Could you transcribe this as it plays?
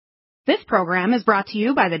This program is brought to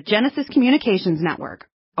you by the Genesis Communications Network,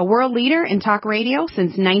 a world leader in talk radio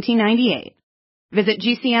since 1998. Visit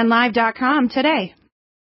GCNlive.com today.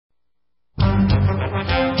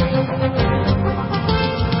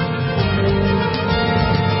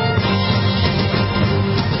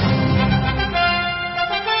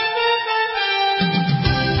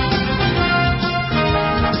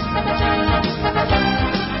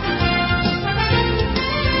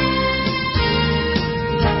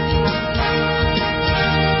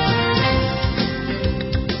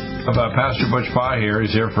 Pastor Butch Paugh here.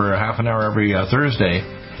 He's here for a half an hour every Thursday.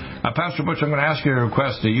 Pastor Butch, I'm going to ask you a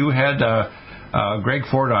request. You had Greg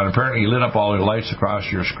Ford on. Apparently, he lit up all the lights across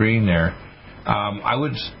your screen there. I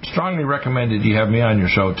would strongly recommend that you have me on your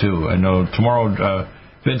show, too. I know tomorrow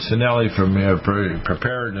Vince Finelli from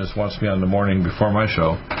Preparedness wants me on the morning before my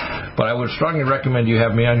show. But I would strongly recommend you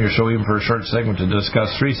have me on your show even for a short segment to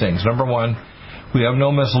discuss three things. Number one, we have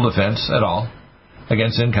no missile defense at all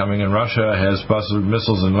against incoming, and Russia has busted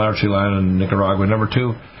missiles in Chile and Nicaragua. Number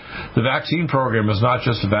two, the vaccine program is not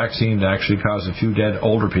just a vaccine to actually cause a few dead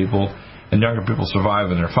older people and younger people survive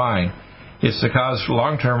and they're fine. It's to cause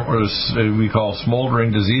long-term, or we call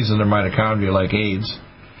smoldering disease in their mitochondria like AIDS.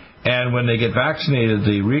 And when they get vaccinated,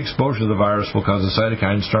 the re-exposure of the virus will cause a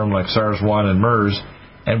cytokine storm like SARS-1 and MERS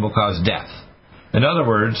and will cause death. In other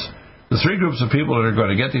words, the three groups of people that are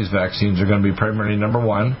going to get these vaccines are going to be primarily, number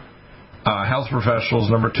one, health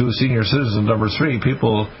professionals, number two, senior citizens, number three,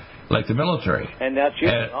 people like the military. And now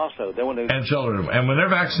children also. And children. And when they're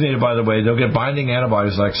vaccinated, by the way, they'll get binding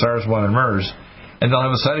antibodies like SARS-1 and MERS, and they'll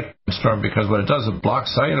have a cytokine storm because what it does is it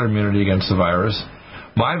blocks cellular immunity against the virus.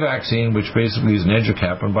 My vaccine, which basically is an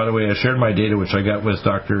EduCap, and by the way, I shared my data, which I got with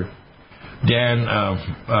Dr. Dan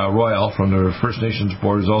Royal from the First Nations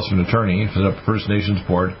Board, who's also an attorney for the First Nations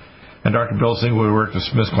Board, and Dr. Bill Singleton, who worked with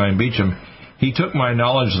SmithKline Beecham. He took my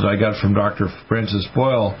knowledge that I got from Dr. Francis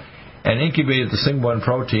Boyle and incubated the SIG1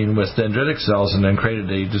 protein with dendritic cells and then created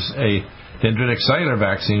a dendritic cellular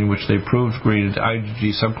vaccine, which they proved created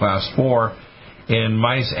IgG subclass 4 in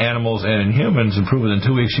mice, animals, and in humans, and proved within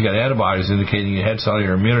 2 weeks you got antibodies indicating you had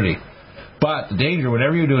cellular immunity. But the danger,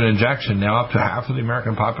 whenever you do an injection, now up to half of the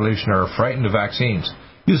American population are frightened of vaccines.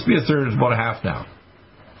 Used to be a third, it's about a half now.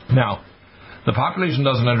 Now, the population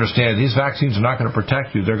doesn't understand these vaccines are not going to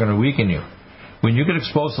protect you, they're going to weaken you. When you get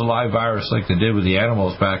exposed to live virus like they did with the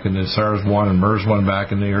animals back in the SARS-1 and MERS-1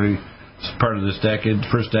 back in the early part of this decade,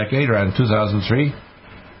 first decade, around 2003,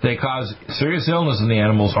 they cause serious illness in the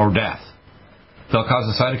animals or death. They'll cause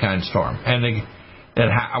a cytokine storm. And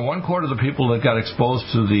 1/4 of the people that got exposed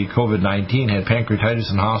to the COVID-19 had pancreatitis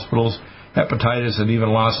in hospitals, hepatitis, and even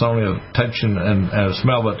lost not only touch and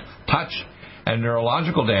smell, but touch and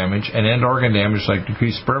neurological damage and end organ damage like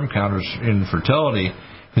decreased sperm counters, infertility.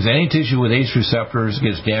 Because any tissue with ACE receptors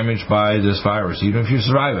gets damaged by this virus, even if you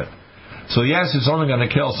survive it. So yes, it's only going to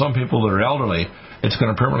kill some people that are elderly. It's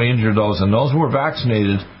going to permanently injure those, and those who are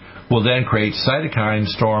vaccinated will then create cytokine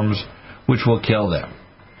storms, which will kill them.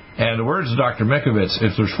 And the words of Dr. Mikovits,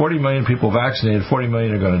 if there's 40 million people vaccinated, 40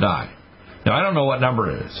 million are going to die. Now, I don't know what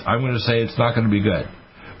number it is. I'm going to say it's not going to be good.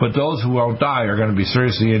 But those who won't die are going to be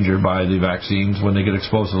seriously injured by the vaccines when they get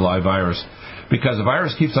exposed to the live virus, because the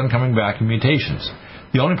virus keeps on coming back in mutations.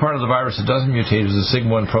 The only part of the virus that doesn't mutate is the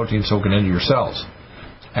sigma-1 protein soaking into your cells.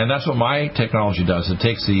 And that's what my technology does. It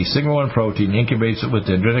takes the sigma-1 protein, incubates it with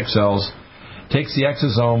dendritic cells, takes the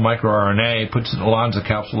exosome microRNA, puts it in a Lonza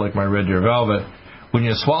capsule like my Red Deer Velvet. When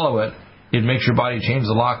you swallow it, it makes your body change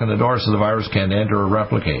the lock on the door so the virus can't enter or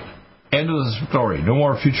replicate. End of the story. No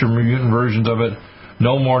more future mutant versions of it.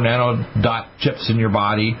 No more nanodot chips in your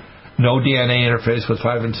body. No DNA interface with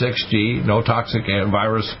 5 and 6G. No toxic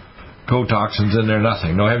virus co-toxins in there,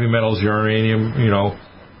 nothing. No heavy metals, uranium,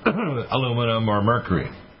 aluminum or mercury.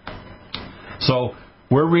 So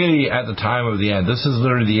we're really at the time of the end. This is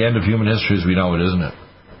literally the end of human history as we know it, isn't it?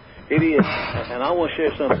 It is. And I want to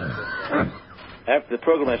share something. After the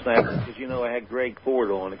program last night, because I had Greg Ford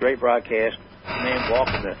on, a great broadcast, man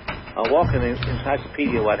walking the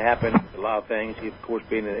encyclopedia of what happened, a lot of things. He, of course,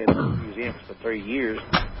 been in the museum for 30 years.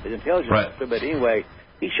 His intelligence, right. But anyway,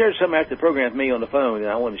 he shared something after the program with me on the phone, and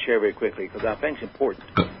I want to share very quickly because I think it's important.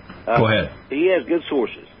 Go ahead. He has good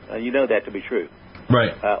sources. You know that to be true.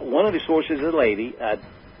 Right. One of the sources is a lady. I'm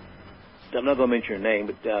not going to mention her name,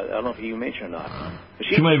 but I don't know if you mentioned her or not.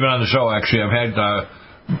 She may have been on the show, actually. I've had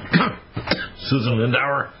Susan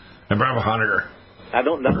Lindauer and Barbara Honegger. I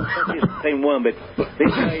don't know if it's the same one, but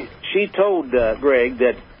she told Greg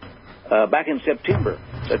that back in September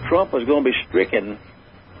that Trump was going to be stricken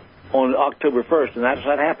on October 1st, and that's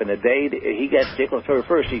what happened. The day that he got sick on October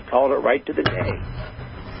 1st, he called it right to the day.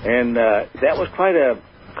 And that was quite a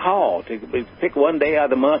call to pick one day out of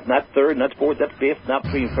the month, not third, not fourth, not fifth, not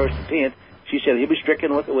between 1st and 10th. She said he'll be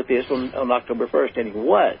stricken with this on October 1st, and he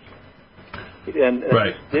was. And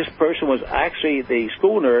this person was actually the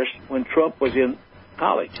school nurse when Trump was in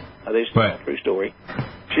college. This is a true story.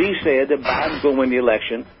 She said that Biden's going to win the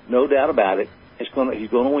election, no doubt about it. He's going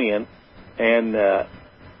to win, and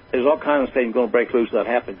there's all kinds of things going to break loose that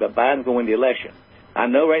happen, but Biden's going to win the election. I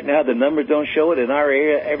know right now the numbers don't show it in our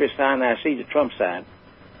area. Every sign I see is a Trump sign.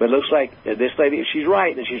 But it looks like this lady, she's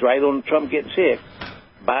right, and she's right on Trump getting sick.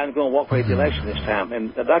 Biden's going to walk away the election this time.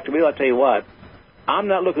 And Dr. Bill, I'll tell you what, I'm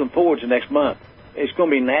not looking forward to next month. It's going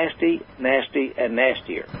to be nasty, nasty, and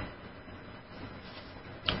nastier.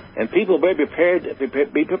 And people better be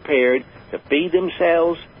prepared to feed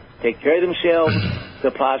themselves, take care of themselves,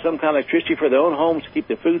 supply some kind of electricity for their own homes, to keep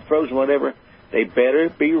the food frozen, whatever. They better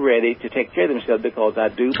be ready to take care of themselves, because I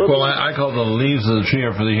do believe... Well, I call the leaves of the tree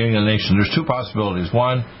are for the healing of the nation. There's two possibilities.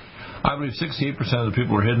 One, I believe 68% of the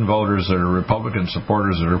people are hidden voters that are Republican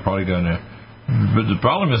supporters that are probably going to... But the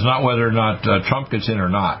problem is not whether or not Trump gets in or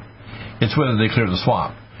not. It's whether they clear the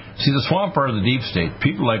swamp. See, the swamp are the deep state.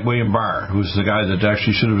 People like William Barr, who's the guy that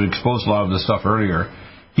actually should have exposed a lot of this stuff earlier,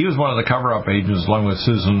 he was one of the cover-up agents along with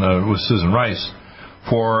Susan Rice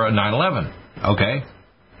for 9/11. Okay?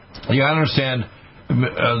 You understand,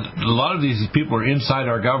 a lot of these people are inside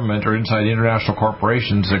our government or inside international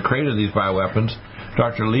corporations that created these bioweapons.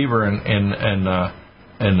 Dr. Lever in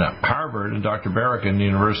Harvard and Dr. Barrick in the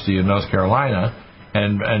University of North Carolina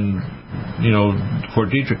and Fort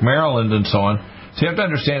Detrick, Maryland, and so on. So you have to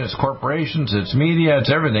understand it's corporations, it's media,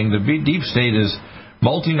 it's everything. The deep state is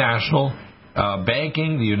multinational,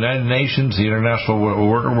 banking, the United Nations, the International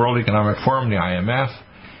World Economic Forum, the IMF.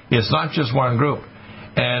 It's not just one group.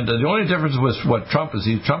 And the only difference with what Trump is,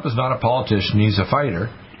 Trump is not a politician, he's a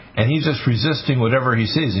fighter, and he's just resisting whatever he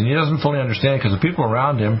sees. And he doesn't fully understand, because the people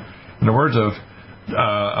around him, in the words of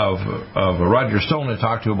Roger Stone I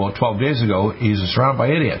talked to about 12 days ago, he's surrounded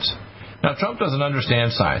by idiots. Now, Trump doesn't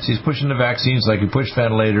understand science. He's pushing the vaccines like he pushed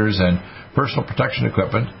ventilators and personal protection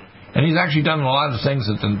equipment, and he's actually done a lot of things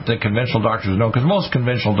that the conventional doctors know, because most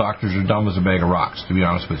conventional doctors are dumb as a bag of rocks, to be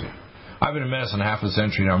honest with you. I've been in medicine half a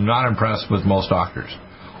century, and I'm not impressed with most doctors.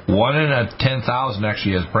 1 in 10,000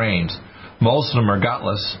 actually has brains. Most of them are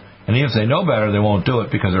gutless, and even if they know better, they won't do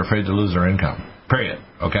it because they're afraid to lose their income. Period.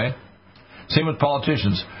 Okay? Same with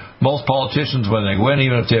politicians. Most politicians, when they win,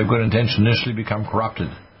 even if they have good intention, initially become corrupted.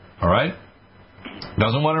 All right?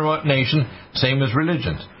 Doesn't matter what nation. Same as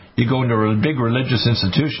religions. You go into a big religious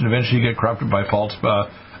institution, eventually you get corrupted by false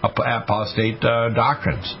apostate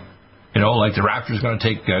doctrines. Like the rapture is going to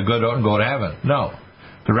take good out and go to heaven. No.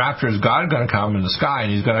 The rapture is God going to come in the sky,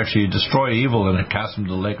 and he's going to actually destroy evil and cast him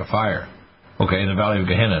to the lake of fire. Okay, in the valley of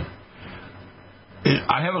Gehenna.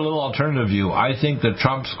 I have a little alternative view. I think that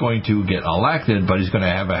Trump's going to get elected, but he's going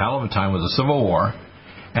to have a hell of a time with the Civil War,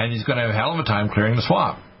 and he's going to have a hell of a time clearing the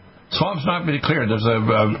swamp. Swamp's not going to be cleared. There's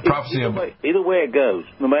a prophecy of... Either way it goes,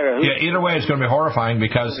 no matter who... Yeah, either way it's going to be horrifying,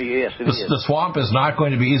 because the swamp is not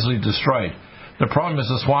going to be easily destroyed. The problem is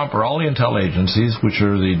the swamp are all the intel agencies, which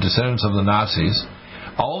are the descendants of the Nazis,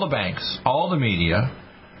 all the banks, all the media,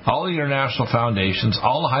 all the international foundations,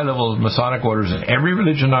 all the high-level Masonic orders in every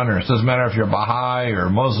religion on earth. Doesn't matter if you're Baha'i or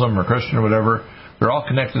Muslim or Christian or whatever. They're all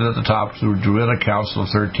connected at the top through the Druidic Council of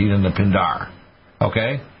 13 and the Pindar.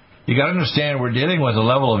 Okay? You got to understand we're dealing with a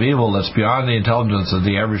level of evil that's beyond the intelligence of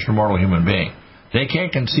the average mortal human being. They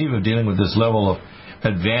can't conceive of dealing with this level of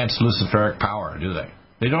advanced Luciferic power, do they?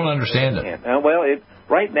 They don't understand it. Well,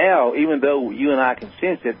 right now, even though you and I can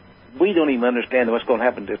sense it, we don't even understand what's going to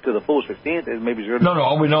happen to the fullest extent. Maybe No,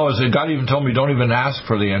 all we know is that God even told me don't even ask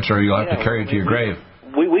for the answer, or you'll have to carry it to your grave.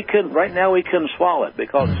 We couldn't, right now we couldn't swallow it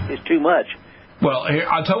because it's too much. Well, here,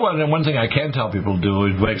 I'll tell you one thing I can tell people to do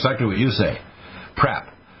is exactly what you say. Prep.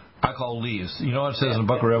 I call leaves. You know what it says in the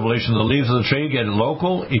book of Revelation? The leaves of the tree, get a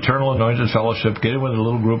local, eternal, anointed fellowship, get in with a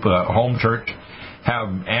little group, a home church, have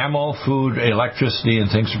ammo, food, electricity, and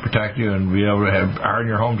things to protect you, and be able to harden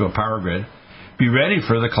your home to a power grid. Be ready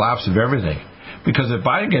for the collapse of everything. Because if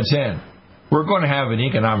Biden gets in, we're going to have an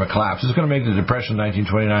economic collapse. It's going to make the Depression of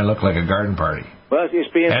 1929 look like a garden party. Well,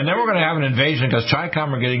 and then we're going to have an invasion because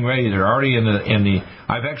Chi-Com are getting ready. They're already in the.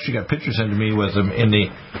 I've actually got pictures sent to me with them in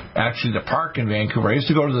the park in Vancouver. I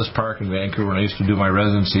used to go to this park in Vancouver when I used to do my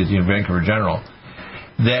residency at the Vancouver General.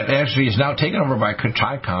 That actually is now taken over by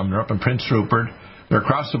Chi-Com. They're up in Prince Rupert. They're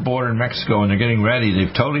across the border in Mexico, and they're getting ready.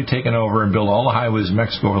 They've totally taken over and built all the highways in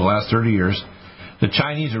Mexico over the last 30 years. The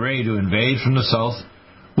Chinese are ready to invade from the south,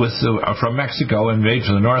 from Mexico, invade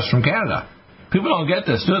from the north from Canada. People don't get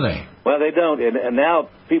this, do they? Well, they don't. And now,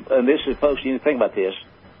 people, and this is, folks, you need to think about this.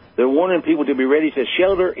 they're warning people to be ready to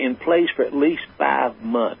shelter in place for at least 5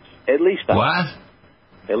 months. At least 5 months.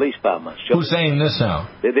 At least 5 months. Who's saying this now?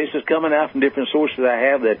 This is coming out from different sources I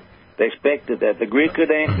have that they expect that the grid could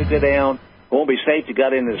go down. It won't be safe to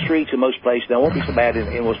get into the streets in most places. Now, it won't be so bad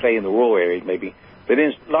we'll say in the rural areas maybe. But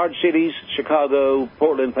in large cities, Chicago,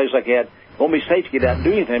 Portland, places like that, it won't be safe to get out and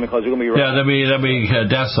do anything because they're going to be... Yeah, there'll be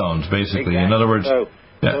death zones, basically. Exactly. In other words... So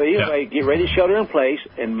anyway, get ready to shelter in place,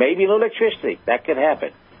 and maybe no electricity. That could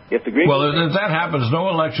happen. If the grid... Well, if that happens, no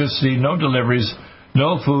electricity, no deliveries,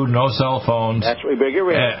 no food, no cell phones. That's what we better get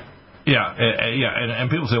ready. And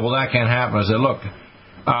people say, well, that can't happen. I say, look,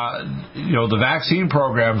 the vaccine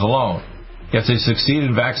programs alone, if they succeed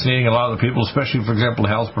in vaccinating a lot of the people, especially, for example,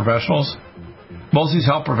 health professionals, most of these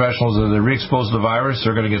health professionals, if they're re-exposed to the virus,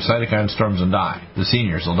 they're going to get cytokine storms and die. The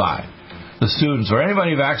seniors will die. The students or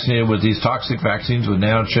anybody vaccinated with these toxic vaccines with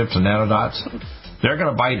nanochips and nanodots, they're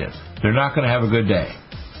going to bite it. They're not going to have a good day.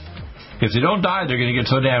 If they don't die, they're going to get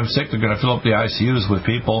so damn sick, they're going to fill up the ICUs with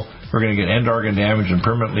people who are going to get end organ damage and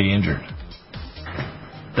permanently injured.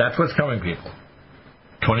 That's what's coming, people.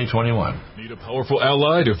 2021. Need a powerful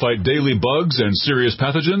ally to fight daily bugs and serious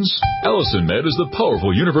pathogens? AllicinMed is the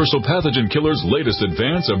powerful universal pathogen killer's latest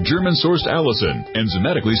advance of German-sourced allicin,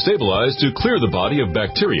 enzymatically stabilized to clear the body of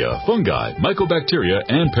bacteria, fungi, mycobacteria,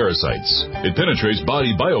 and parasites. It penetrates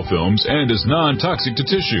body biofilms and is non-toxic to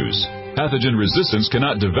tissues. Pathogen resistance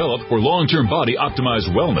cannot develop for long-term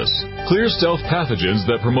body-optimized wellness. Clear stealth pathogens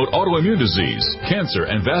that promote autoimmune disease,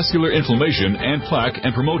 cancer, and vascular inflammation and plaque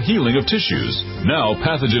and promote healing of tissues. Now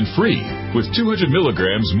pathogen-free. With 200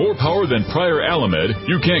 milligrams more power than prior Alamed,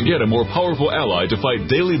 you can't get a more powerful ally to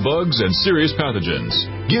fight daily bugs and serious pathogens.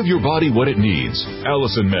 Give your body what it needs.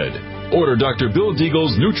 AllicinMed. Order Dr. Bill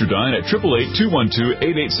Deagle's Nutridine at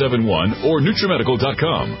 888-212-8871 or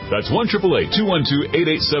NutriMedical.com. That's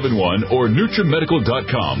 1-888-212-8871 or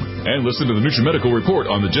NutriMedical.com. And listen to the NutriMedical Report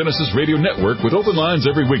on the Genesis Radio Network with open lines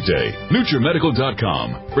every weekday.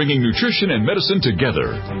 NutriMedical.com, bringing nutrition and medicine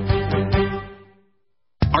together.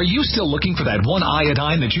 Are you still looking for that one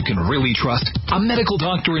iodine that you can really trust? A medical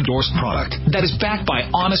doctor-endorsed product that is backed by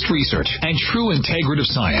honest research and true integrative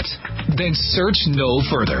science? Then search no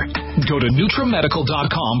further. Go to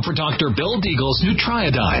NutriMedical.com for Dr. Bill Deagle's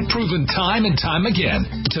Nutriodine, proven time and time again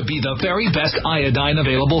to be the very best iodine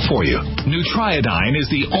available for you. Nutriodine is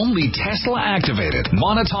the only Tesla-activated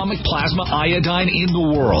monatomic plasma iodine in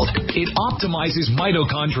the world. It optimizes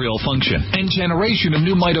mitochondrial function and generation of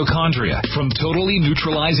new mitochondria from totally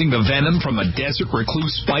neutralizing the venom from a desert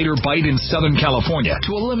recluse spider bite in Southern California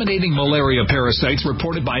to eliminating malaria parasites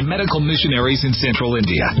reported by medical missionaries in central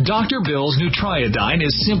India. Dr. Bill's Nutriodine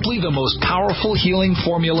is simply the most powerful healing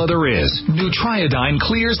formula there is. Nutriodine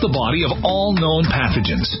clears the body of all known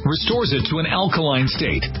pathogens, restores it to an alkaline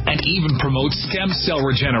state, and even promotes stem cell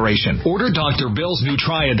regeneration. Order Dr. Bill's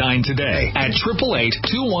Nutriodine today at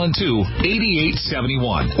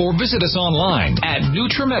 888-212-8871 or visit us online at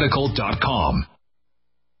NutriMedical.com.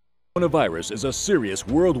 Coronavirus is a serious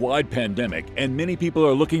worldwide pandemic, and many people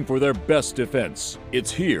are looking for their best defense.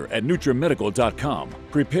 It's here at NutriMedical.com.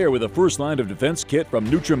 Prepare with a first line of defense kit from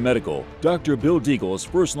NutriMedical. Dr. Bill Deagle's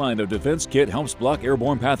first line of defense kit helps block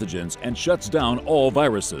airborne pathogens and shuts down all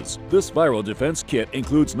viruses. This viral defense kit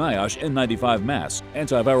includes NIOSH N95 mask,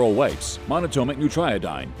 antiviral wipes, monatomic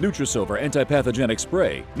Nutriodine, Nutrisilver antipathogenic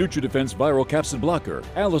spray, NutriDefense viral capsid blocker,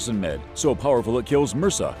 AllicinMed, so powerful it kills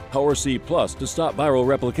MRSA, Power C Plus to stop viral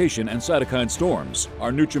replication and cytokine storms.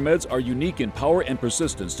 Our NutriMeds are unique in power and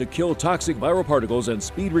persistence to kill toxic viral particles and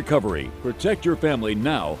speed recovery. Protect your family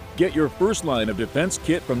now. Get your first line of defense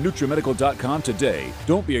kit from NutriMedical.com today.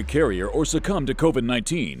 Don't be a carrier or succumb to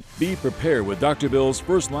COVID-19. Be prepared with Dr. Bill's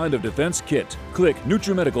first line of defense kit. Click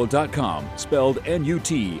NutriMedical.com, spelled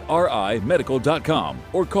N-U-T-R-I Medical.com,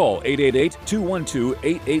 or call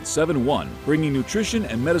 888-212-8871, bringing nutrition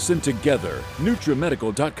and medicine together.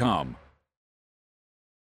 NutriMedical.com.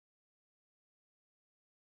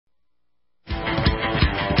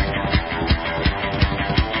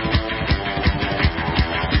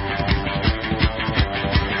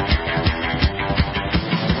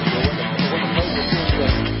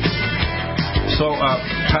 So,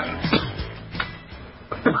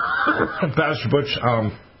 Pastor Butch, I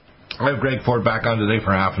have Greg Ford back on today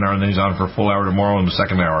for half an hour, and then he's on for a full hour tomorrow in the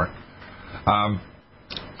second hour.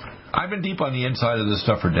 I've been deep on the inside of this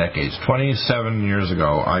stuff for decades. 27 years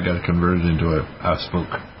ago, I got converted into a spook.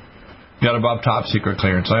 Got above top secret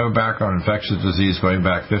clearance. I have a background in infectious disease going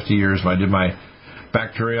back 50 years. I did my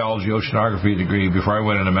bacteriology oceanography degree before I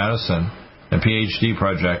went into medicine, a PhD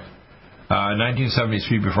project.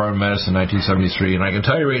 1973, before I went into medicine, 1973. And I can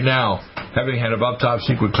tell you right now, having had above top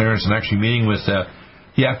secret clearance and actually meeting with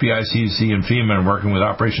the FBI, CDC, and FEMA are working with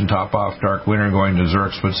Operation Top Off Dark Winter, going to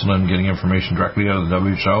Zurich, Switzerland, getting information directly out of the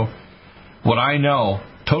WHO. What I know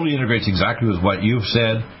totally integrates exactly with what you've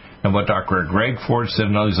said and what Dr. Greg Ford said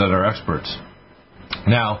and all these other experts.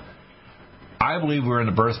 Now, I believe we're in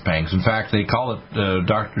the birth pangs. In fact, they call it,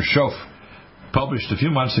 Dr. Schoaf published a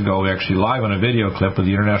few months ago, actually live on a video clip with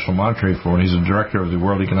the International Monetary Forum. He's the director of the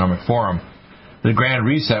World Economic Forum. The Grand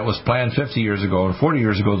Reset was planned 50 years ago, and 40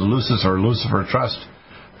 years ago, the Lucifer Trust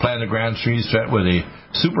planned the Grand Reset with a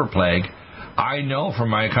super plague. I know from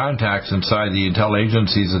my contacts inside the intel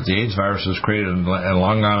agencies that the AIDS virus was created in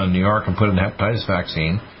Long Island, New York, and put in the hepatitis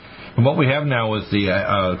vaccine. And what we have now with the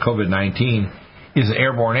COVID-19 is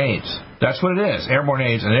airborne AIDS. That's what it is, airborne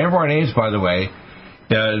AIDS. And airborne AIDS, by the way,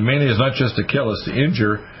 mainly is not just to kill, it's to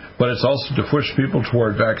injure, but it's also to push people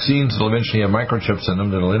toward vaccines that will eventually have microchips in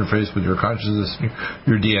them that will interface with your consciousness,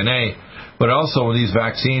 your DNA. But also, these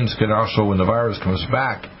vaccines can also, when the virus comes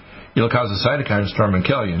back, it'll cause a cytokine storm and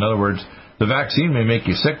kill you. In other words, the vaccine may make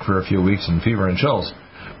you sick for a few weeks and fever and chills,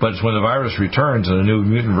 but it's when the virus returns and a new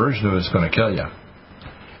mutant version of it is going to kill you.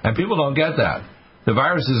 And people don't get that. The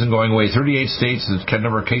virus isn't going away. 38 states, the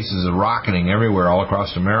number of cases is rocketing everywhere all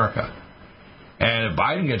across America. And if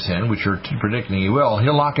Biden gets in, which you're predicting he will,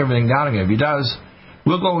 he'll lock everything down again. If he does,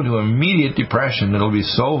 we'll go into immediate depression. It'll be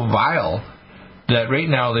so vile that right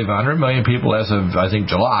now they've 100 million people as of, I think,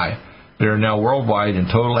 July. They are now worldwide in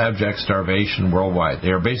total abject starvation worldwide. They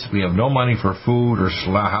are basically have no money for food or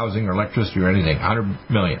housing or electricity or anything.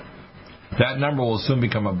 100 million. That number will soon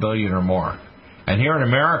become 1 billion or more. And here in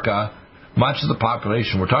America, much of the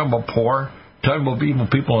population, we're talking about poor, talking about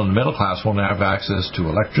people in the middle class won't have access to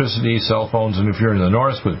electricity, cell phones, and if you're in the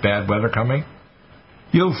north with bad weather coming,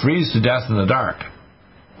 you'll freeze to death in the dark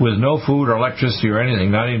with no food or electricity or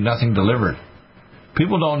anything, nothing delivered.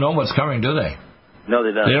 People don't know what's coming, do they? No,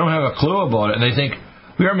 they don't. They don't have a clue about it, and they think,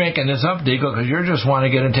 we're making this up, Deagle, because you just want to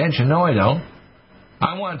get attention. No, I don't.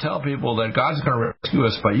 I want to tell people that God's going to rescue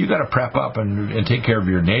us, but you got to prep up and take care of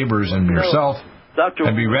your neighbors and yourself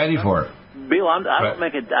and be ready for it. Bill, I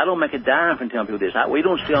don't make a dime from telling people this. We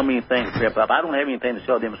don't sell me anything to prep up. I don't have anything to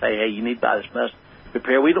sell them and say, hey, you need to buy this must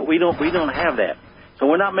prepare. We don't have that. So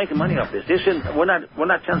we're not making money off this. We're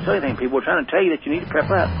not trying to sell anything, people. We're trying to tell you that you need to prep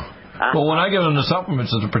up. Well, when I give them the supplements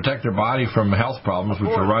to protect their body from health problems, which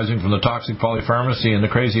are arising from the toxic polypharmacy and the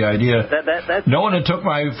crazy idea, no one that took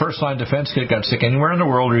my first-line defense kit got sick anywhere in the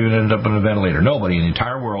world or even ended up on a ventilator. Nobody in the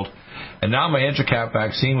entire world. And now my EduCap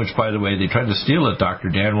vaccine, which, by the way, they tried to steal it, Dr.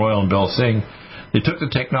 Dan Royal and Bill Singh, they took the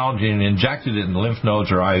technology and injected it in the lymph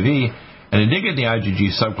nodes or IV, and they did get the IgG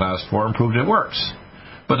subclass 4 and proved it works.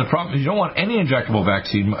 But the problem is you don't want any injectable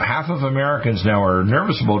vaccine. Half of Americans now are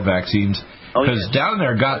nervous about vaccines because down in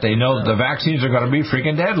their gut they know that the vaccines are going to be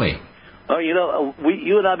freaking deadly. Oh, you know,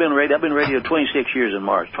 you and I have been radio. I've been radio 26 years in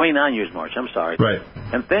March, 29 years in March. I'm sorry. Right.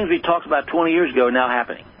 And things we talked about 20 years ago are now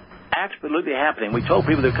happening. Absolutely happening. We told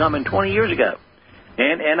people they're coming 20 years ago.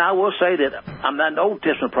 And I will say that I'm not an Old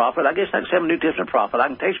Testament prophet. I guess I can say I'm a New Testament prophet. I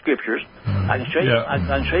can take scriptures. I can show you. I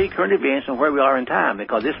can show you current events and where we are in time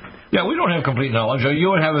because this. Yeah, we don't have complete knowledge. You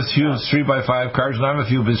would have a few 3x5 cards, and I have a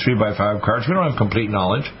few 3x5 cards. We don't have complete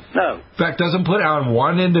knowledge. No. In fact, doesn't put on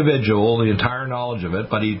one individual the entire knowledge of it,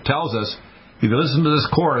 but he tells us if you listen to this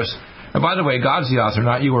chorus. And by the way, God's the author,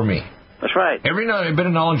 not you or me. That's right. Every bit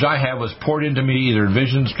of knowledge I have was poured into me, either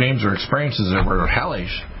visions, dreams, or experiences that were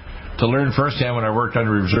hellish, to learn firsthand when I worked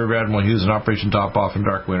under Reserve Admiral Hughes in Operation Top Off in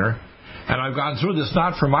Dark Winter. And I've gone through this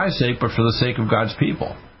not for my sake, but for the sake of God's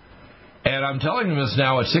people. And I'm telling them this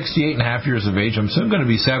now at 68 and a half years of age. I'm soon going to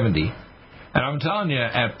be 70. And I'm telling you,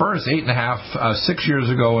 at birth, 6 years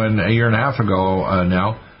ago and a year and a half ago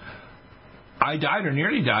now, I died or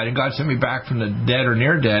nearly died, and God sent me back from the dead or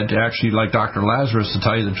near dead to actually, like Dr. Lazarus, to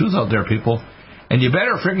tell you the truth out there, people. And you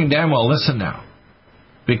better freaking damn well listen now.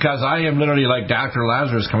 Because I am literally like Dr.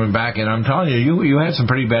 Lazarus coming back, and I'm telling you, you had some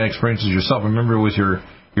pretty bad experiences yourself. Remember with your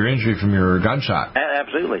injury from your gunshot.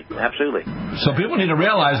 Absolutely. So people need to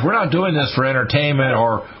realize we're not doing this for entertainment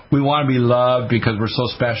or we want to be loved because we're so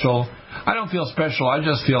special. I don't feel special. I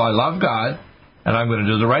just feel I love God, and I'm going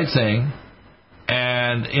to do the right thing.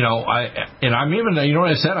 And, I'm even, you know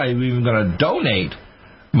what I said? I'm even going to donate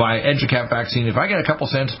my EduCap vaccine. If I get a couple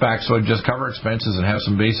cents back so I just cover expenses and have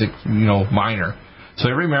some basic, minor, so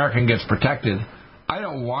every American gets protected, I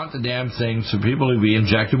don't want the damn thing for people to be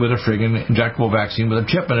injected with a friggin' injectable vaccine with a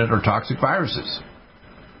chip in it or toxic viruses.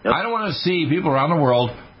 Yep. I don't want to see people around the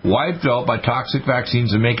world wiped out by toxic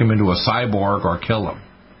vaccines and make them into a cyborg or kill them.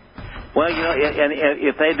 Well, and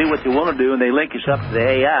if they do what they want to do and they link us up to the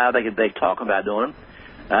AI, they talk about doing them.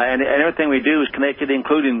 And everything we do is connected,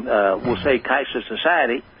 including, we'll say, cashless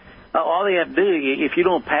society. all they have to do, if you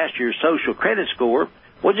don't pass your social credit score,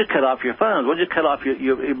 we'll just cut off your funds. We'll just cut off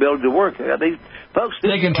your ability to work. These folks,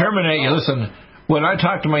 they can terminate you. Listen, when I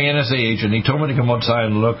talked to my NSA agent, he told me to come outside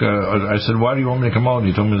and look. I said, why do you want me to come out? And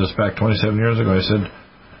he told me this back 27 years ago. I said,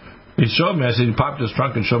 he showed me. I said, he popped his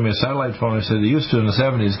trunk and showed me a satellite phone. I said, they used to in the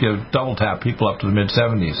 70s give double tap people up to the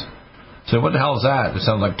mid-70s. I said, what the hell is that? It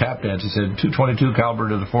sounds like tap dance. He said, 222 caliber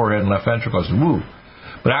to the forehead and left ventricle. I said, woo.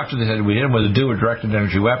 But after they said, we hit him with a directed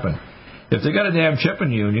energy weapon. If they got a damn chip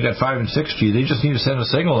in you and you got 5 and 6G, they just need to send a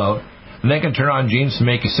signal out, and they can turn on genes to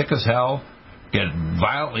make you sick as hell, get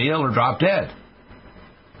violently ill, or drop dead.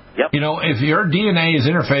 Yep. You know, if your DNA is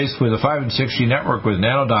interfaced with a 5 and 6G network with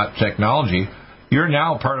nanodot technology, you're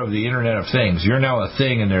now part of the Internet of Things. You're now a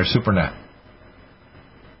thing in their supernet.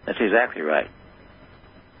 That's exactly right.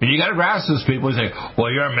 And you got to grasp this, people who say,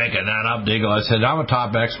 well, you're making that up, Diggle. I said, I'm a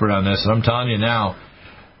top expert on this, and I'm telling you now,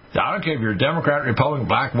 I don't care if you're a Democrat, Republican,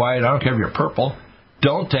 black, white, I don't care if you're purple.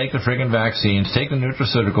 Don't take the friggin' vaccines. Take the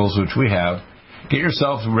nutraceuticals, which we have. Get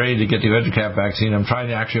yourself ready to get the EduCap vaccine. I'm trying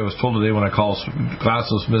to, actually, I was told today when I called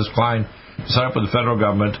GlaxoSmithKline to sign up with the federal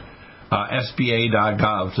government,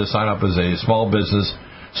 SBA.gov, to sign up as a small business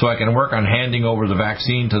so I can work on handing over the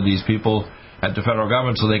vaccine to these people at the federal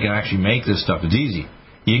government so they can actually make this stuff. It's easy.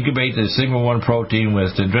 You incubate the sigma-1 protein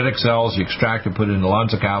with dendritic cells, you extract it, put it in the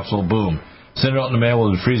Lonza capsule, boom. Send it out in the mail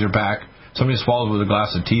with a freezer pack. Somebody swallows with a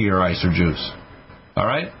glass of tea or ice or juice. All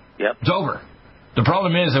right? Yep. It's over. The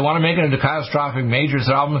problem is they want to make it into catastrophic major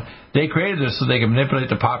problem. They created this so they can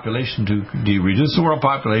manipulate the population to reduce the world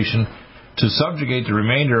population, to subjugate the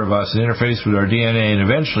remainder of us and interface with our DNA and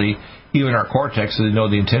eventually even our cortex so they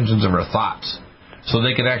know the intentions of our thoughts. So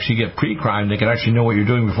they can actually get pre-crime. They can actually know what you're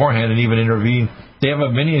doing beforehand and even intervene. They have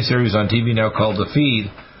a mini-series on TV now called The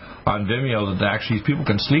Feed on Vimeo that actually people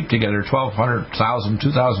can sleep together 1,200, 1,000,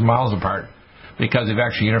 2,000 miles apart because they've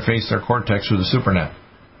actually interfaced their cortex with the supernet.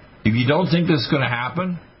 If you don't think this is going to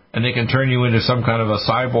happen and they can turn you into some kind of a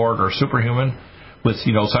cyborg or superhuman with,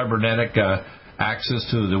 cybernetic access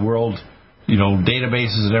to the world,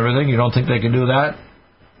 databases and everything, you don't think they can do that?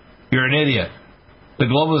 You're an idiot. The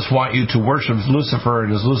globalists want you to worship Lucifer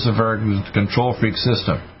and his Luciferic control freak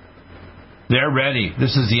system. They're ready.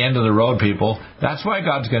 This is the end of the road, people. That's why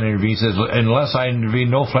God's going to intervene. He says, unless I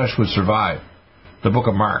intervene, no flesh would survive. The book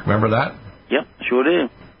of Mark. Remember that? Yep, sure do.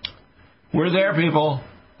 We're there, people.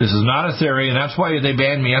 This is not a theory, and that's why they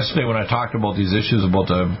banned me yesterday when I talked about these issues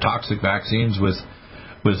about the toxic vaccines with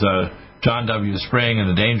John W. Spring and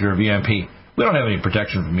the danger of EMP. We don't have any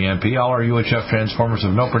protection from EMP. All our UHF transformers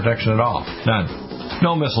have no protection at all. None.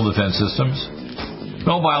 No missile defense systems.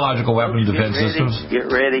 No biological weapon defense systems. Get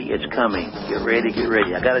ready, it's coming. Get ready.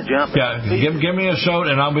 I got to jump. Yeah, give me a shout,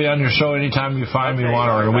 and I'll be on your show anytime you find me one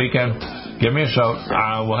or on the weekend. Give me a shout.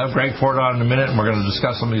 We'll have Greg Ford on in a minute, and we're going to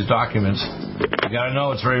discuss some of these documents. You got to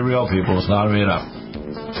know it's very real, people. It's not made up.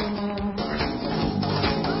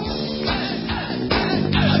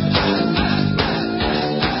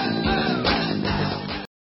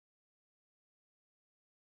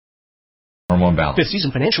 Fifth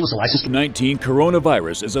Season Financial is a licensed. COVID-19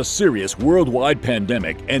 coronavirus is a serious worldwide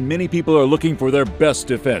pandemic, and many people are looking for their best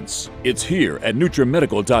defense. It's here at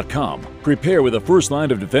NutriMedical.com. Prepare with a first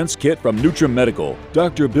line of defense kit from NutriMedical.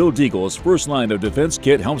 Dr. Bill Deagle's first line of defense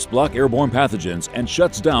kit helps block airborne pathogens and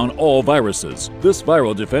shuts down all viruses. This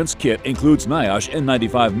viral defense kit includes NIOSH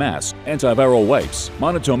N95 mask, antiviral wipes,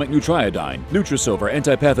 monatomic nutriodine, Nutrisilver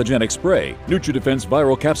antipathogenic spray, NutriDefense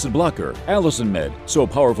viral capsid blocker, AllicinMed, so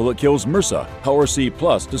powerful it kills MRSA, Power C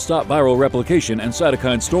Plus to stop viral replication and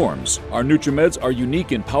cytokine storms. Our NutriMeds are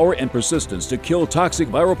unique in power and persistence to kill toxic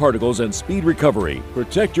viral particles and speed recovery.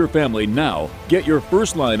 Protect your family now. Get your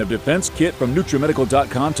first line of defense kit from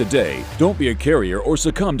NutriMedical.com today. Don't be a carrier or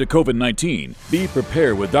succumb to COVID-19. Be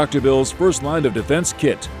prepared with Dr. Bill's first line of defense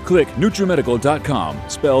kit. Click NutriMedical.com,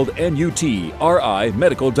 spelled NUTRI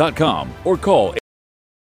medical.com, or call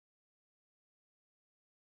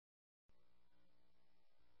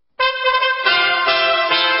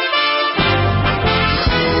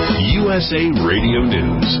USA Radio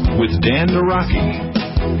News with Dan Naraki.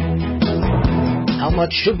 How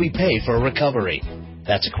much should we pay for a recovery?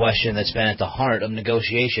 That's a question that's been at the heart of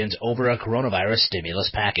negotiations over a coronavirus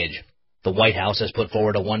stimulus package. The White House has put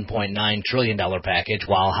forward a $1.9 trillion package,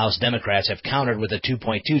 while House Democrats have countered with a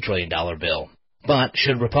 $2.2 trillion bill. But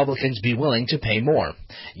should Republicans be willing to pay more?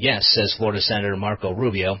 Yes, says Florida Senator Marco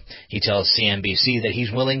Rubio. He tells CNBC that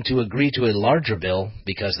he's willing to agree to a larger bill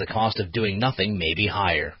because the cost of doing nothing may be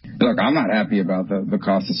higher. Look, I'm not happy about the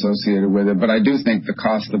cost associated with it, but I do think the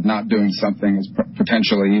cost of not doing something is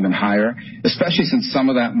potentially even higher, especially since some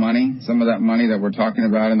of that money that we're talking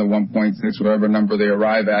about in the 1.6, whatever number they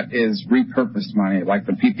arrive at, is repurposed money, like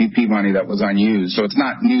the PPP money that was unused. So it's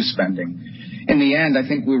not new spending. In the end, I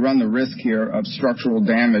think we run the risk here of structural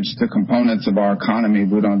damage to components of our economy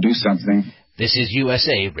if we don't do something. This is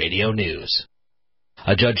USA Radio News.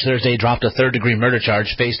 A judge Thursday dropped a third-degree murder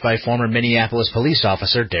charge faced by former Minneapolis police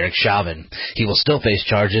officer Derek Chauvin. He will still face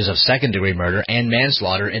charges of second-degree murder and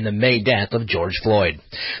manslaughter in the May death of George Floyd.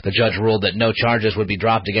 The judge ruled that no charges would be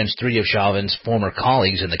dropped against three of Chauvin's former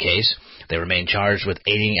colleagues in the case. They remain charged with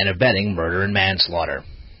aiding and abetting murder and manslaughter.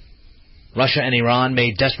 Russia and Iran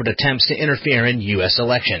made desperate attempts to interfere in U.S.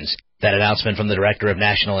 elections. That announcement from the Director of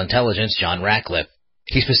National Intelligence, John Ratcliffe.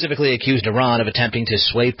 He specifically accused Iran of attempting to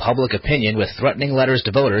sway public opinion with threatening letters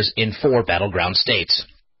to voters in 4 battleground states.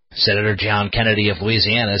 Senator John Kennedy of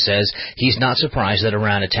Louisiana says he's not surprised that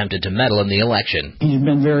Iran attempted to meddle in the election. He's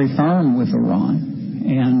been very firm with Iran,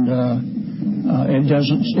 and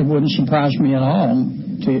it wouldn't surprise me at all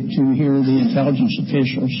to hear the intelligence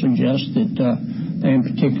officials suggest that they in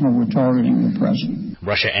particular were targeting the president.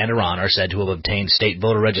 Russia and Iran are said to have obtained state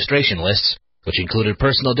voter registration lists, which included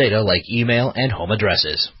personal data like email and home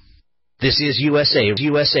addresses. This is USA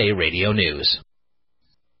Radio News.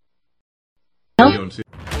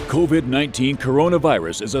 COVID-19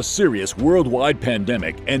 coronavirus is a serious worldwide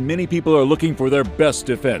pandemic, and many people are looking for their best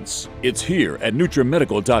defense. It's here at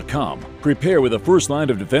NutriMedical.com. Prepare with a first line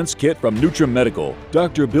of defense kit from NutriMedical.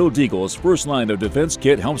 Dr. Bill Deagle's first line of defense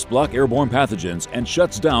kit helps block airborne pathogens and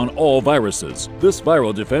shuts down all viruses. This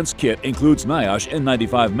viral defense kit includes NIOSH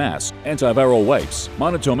N95 mask, antiviral wipes,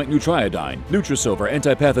 monatomic Nutriodine, Nutrisilver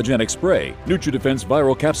antipathogenic spray, NutriDefense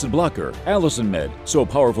viral capsid blocker, AllicinMed, so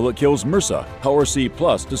powerful it kills MRSA, Power C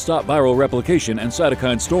Plus to stop viral replication and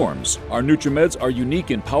cytokine storms. Our NutriMeds are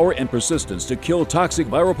unique in power and persistence to kill toxic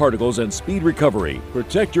viral particles and speed recovery.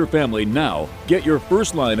 Protect your family now. Get your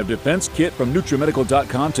first line of defense kit from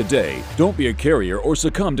NutriMedical.com today. Don't be a carrier or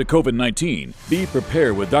succumb to COVID-19. Be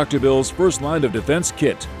prepared with Dr. Bill's first line of defense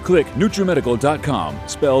kit. Click NutriMedical.com,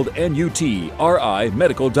 spelled N-U-T-R-I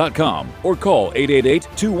medical.com, or call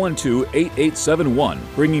 888-212-8871,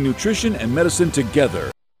 bringing nutrition and medicine together.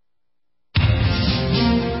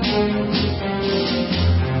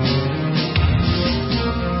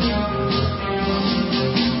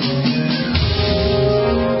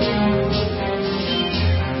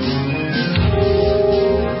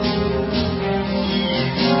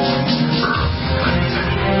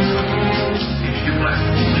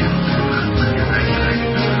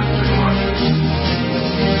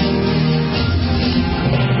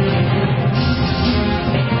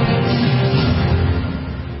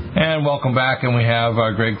 Welcome back, and we have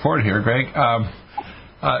Greg Ford here. Greg, I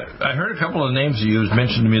heard a couple of names you used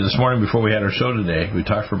mentioned to me this morning before we had our show today. We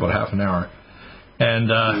talked for about half an hour.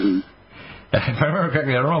 And if I remember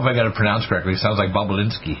correctly, I don't know if I got it pronounced correctly. It sounds like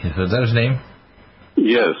Bobulinski. Is that his name?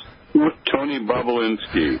 Yes, Tony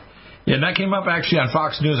Bobulinski. Yeah, and that came up actually on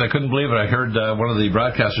Fox News. I couldn't believe it. I heard one of the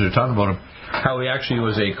broadcasters talking about him, how he actually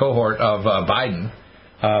was a cohort of Biden.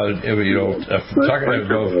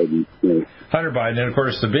 Hunter Biden, and of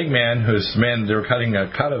course the big man, they were cutting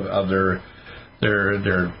a cut of their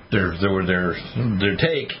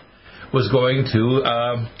take, was going to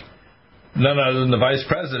none other than the Vice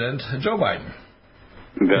President, Joe Biden.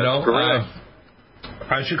 That's correct.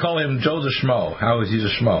 I should call him Joe the Schmo. How is he a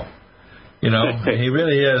schmo? He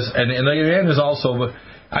really is. And the man is also,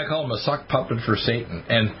 I call him a sock puppet for Satan.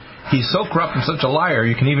 And he's so corrupt and such a liar,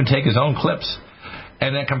 you can even take his own clips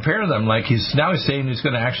and then compare them. Like he's saying he's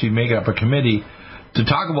going to actually make up a committee to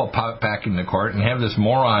talk about packing the court and have this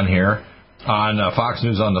moron here on Fox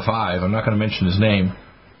News on the 5. I'm not going to mention his name.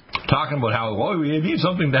 Talking about how, we need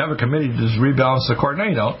something to have a committee to just rebalance the court. No,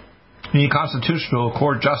 you don't. You need constitutional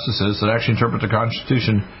court justices that actually interpret the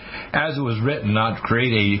Constitution as it was written, not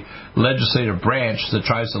create a legislative branch that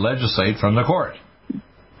tries to legislate from the court.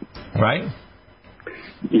 Right?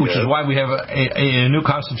 Yeah. Which is why we have a new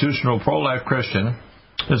constitutional pro-life Christian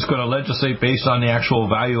that's going to legislate based on the actual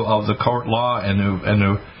value of the court law and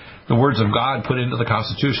the words of God put into the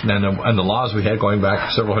Constitution and the laws we had going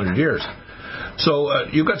back several hundred years. So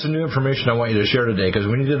you've got some new information I want you to share today, because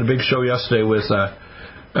when you did a big show yesterday with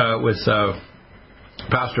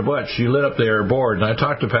Pastor Butch, you lit up their board, and I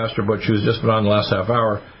talked to Pastor Butch, who's just been on the last half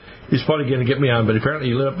hour. He's probably going to get me on, but apparently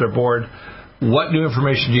you lit up their board. What new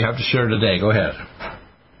information do you have to share today? Go ahead.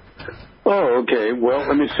 Oh, Okay, well,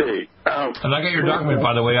 let me see. And I got your document,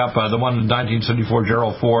 by the way, up, the one in 1974,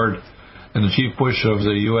 Gerald Ford and the Chief Bush of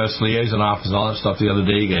the U.S. Liaison Office and all that stuff the other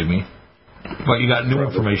day you gave me. But you got new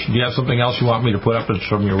information. Do you have something else you want me to put up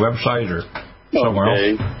from your website or somewhere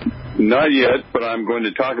else? Not yet, but I'm going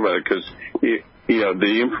to talk about it because,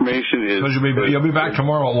 the information is... You'll be back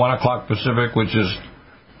tomorrow at 1 o'clock Pacific, which is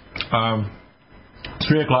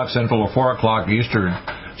 3 o'clock Central or 4 o'clock Eastern.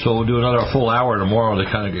 So we'll do another full hour tomorrow to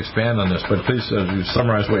kind of expand on this. But please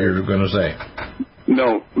summarize what you're going to say.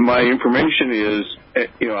 No, my information is,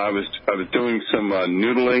 I was doing some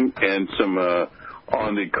noodling and some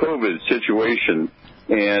on the COVID situation.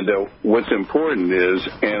 And what's important is,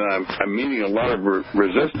 and I'm meeting a lot of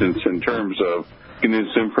resistance in terms of getting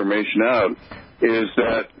this information out, is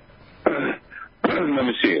that, let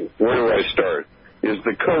me see, where do I start? Is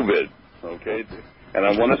the COVID, okay? And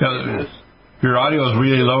I want to say this. Your audio is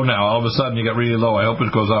really low now. All of a sudden, you get really low. I hope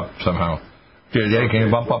it goes up somehow. Can you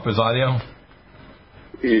bump up his audio?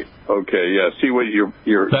 Okay, yeah. See what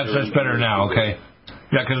you're... That's better now, okay.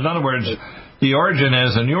 Yeah, because in other words, the origin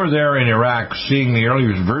is, and you were there in Iraq seeing the early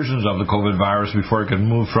versions of the COVID virus before it could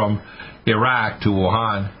move from Iraq to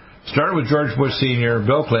Wuhan. Started with George Bush Sr.,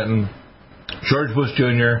 Bill Clinton, George Bush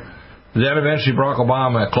Jr., then eventually Barack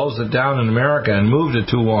Obama closed it down in America and moved it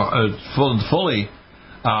to fully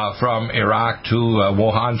from Iraq to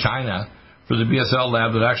Wuhan, China, for the BSL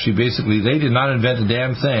lab that actually basically, they did not invent a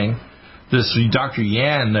damn thing. This Dr.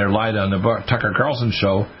 Yan there lied on the Tucker Carlson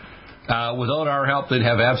show. Without our help, they'd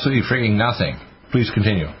have absolutely freaking nothing. Please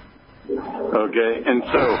continue. Okay, and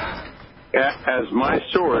so as my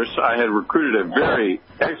source, I had recruited a very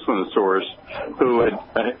excellent source who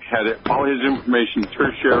had all his information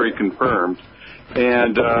tertiary confirmed.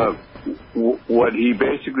 And what he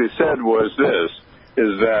basically said was this,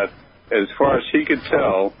 is that as far as he could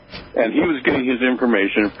tell, and he was getting his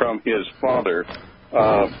information from his father,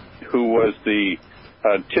 who was the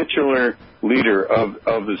titular leader of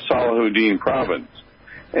the Salahuddin province.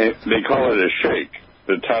 And they call it a sheikh,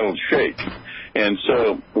 the titled sheikh. And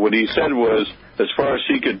so what he said was, as far as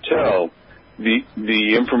he could tell,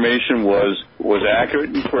 the information was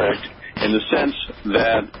accurate and correct in the sense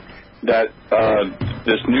that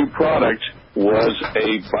this new product was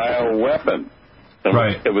a bioweapon.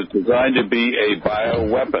 Right. It was designed to be a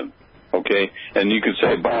bioweapon. Okay, and you could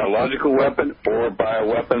say biological weapon or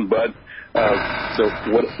bioweapon, but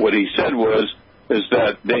what he said is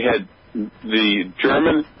that they had the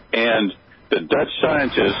German and the Dutch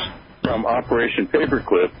scientists from Operation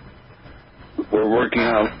Paperclip were working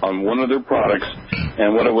on one of their products,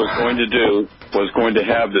 and what it was going to do was going to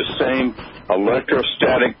have the same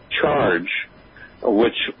electrostatic charge,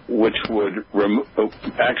 which would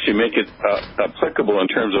actually make it applicable in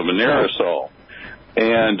terms of an aerosol.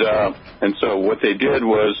 And so what they did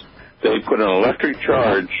was they put an electric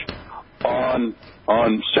charge on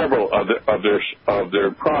several of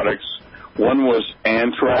their products. One was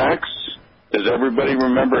anthrax. Does everybody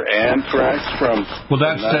remember anthrax from? Well,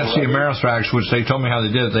 that's the Amerithrax, which they told me how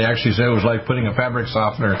they did it. They actually said it was like putting a fabric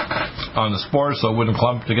softener on the spores so it wouldn't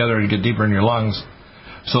clump together and get deeper in your lungs.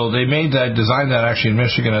 So they designed that actually in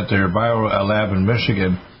Michigan at their bio lab in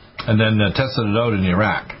Michigan, and then tested it out in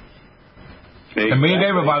Iraq. Exactly. And we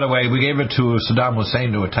gave it, by the way, to Saddam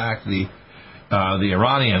Hussein to attack the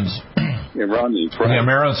Iranians. Iranians, right. The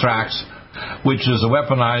Amerithrax, which is a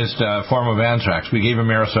weaponized form of anthrax. We gave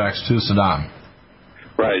Amerithrax to Saddam.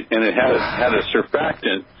 Right, and it had a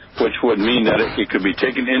surfactant, which would mean that it could be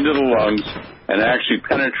taken into the lungs and actually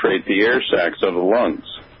penetrate the air sacs of the lungs.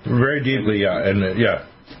 Very deeply, yeah.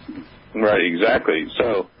 Right, exactly.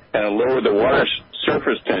 So, and it lowered the water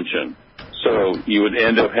surface tension. So you would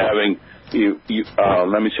end up having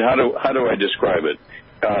let me see, how do I describe it?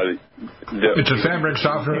 It's a fabric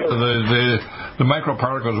softener. The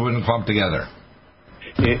microparticles wouldn't clump together.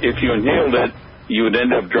 If you inhaled it, you would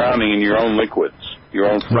end up drowning in your own liquids, your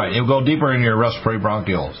own fluids. Right, it would go deeper in your respiratory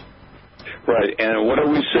bronchioles. Right, and what are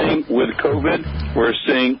we seeing with COVID? We're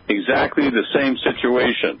seeing exactly the same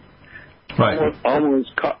situation. Right.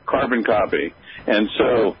 Almost carbon copy. And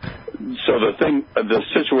so the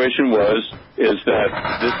situation is that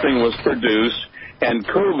this thing was produced, and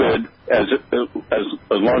COVID, as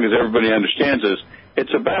long as everybody understands this,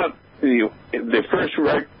 it's about they first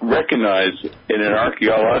recognized in an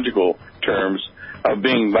archaeological terms of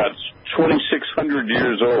being about 2,600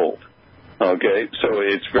 years old. Okay, so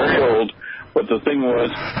it's very old. But the thing was,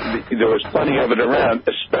 there was plenty of it around,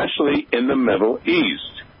 especially in the Middle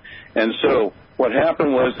East. And so what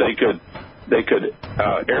happened was they could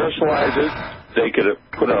aerosolize it, they could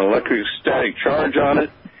put an electrostatic charge on it,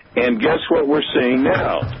 And guess what we're seeing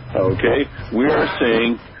now? Okay, we are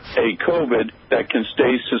seeing a COVID that can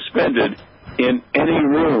stay suspended in any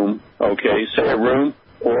room. Okay, say a room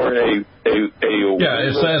or a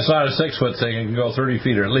it's not a 6-foot thing. It can go 30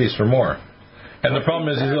 feet or at least or more. And the problem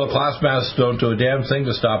is these little class masks don't do a damn thing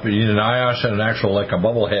to stop it. You need an IOSH and an actual, like a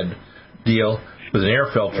bubble head deal with an air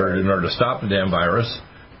filter in order to stop the damn virus.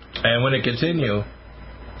 And when it continue,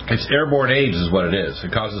 it's airborne AIDS is what it is.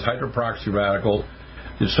 It causes hydroperoxy radical.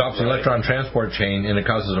 It stops the electron transport chain, and it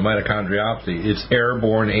causes a mitochondriopathy. It's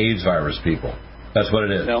airborne AIDS virus, people. That's what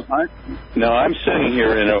it is. Now I'm sitting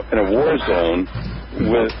here in a war zone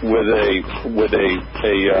with a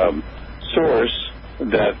source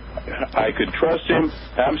that I could trust him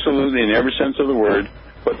absolutely in every sense of the word.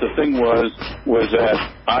 But the thing was that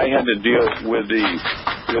I had to deal with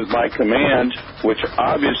my command, which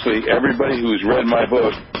obviously everybody who's read my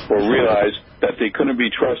book will realize that they couldn't be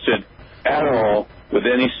trusted at all with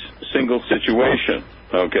any single situation.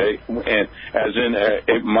 Okay, and as in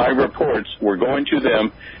my reports were going to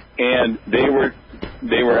them, and they were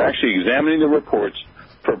actually examining the reports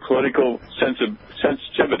for political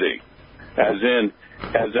sensitivity, as in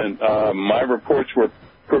my reports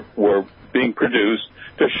were being produced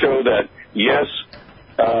to show that yes,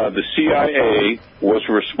 the CIA was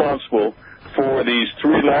responsible for these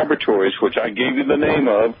 3 laboratories, which I gave you the name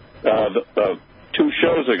of 2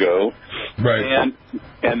 shows ago, right?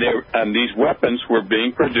 And these weapons were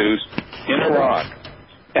being produced in Iraq.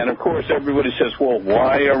 And of course, everybody says, "Well,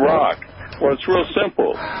 why Iraq?" Well, it's real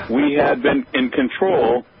simple. We had been in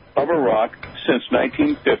control of Iraq since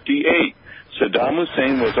 1958. Saddam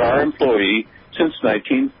Hussein was our employee since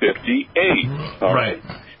 1958. All right.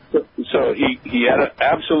 So he had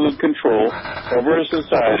absolute control over a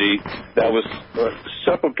society that was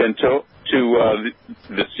supplicant to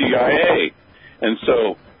the CIA. And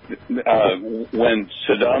so when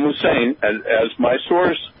Saddam Hussein, as my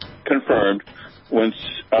source confirmed, when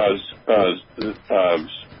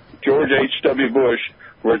George H.W. Bush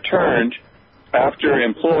returned after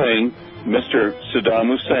employing Mr. Saddam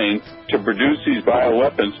Hussein to produce these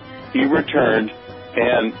bioweapons, he returned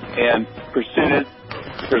and proceeded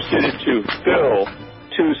to fill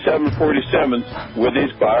 2 747s with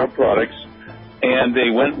these bioproducts, and they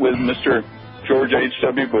went with Mr. George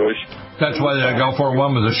H.W. Bush. That's why the Gulf War I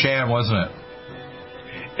was a sham, wasn't it?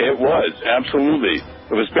 It was, absolutely.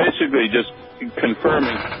 It was basically just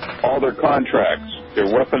confirming all their contracts, their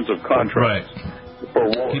weapons of contracts for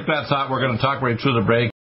war. Keep that thought. We're going to talk right through the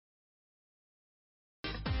break.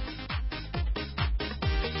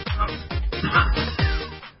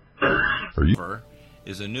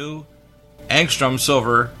 Is a new angstrom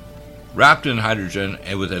silver wrapped in hydrogen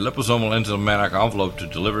and with a liposomal enzymatic envelope to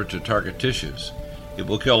deliver to target tissues. It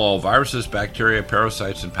will kill all viruses, bacteria,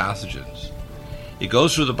 parasites, and pathogens. It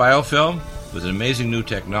goes through the biofilm with an amazing new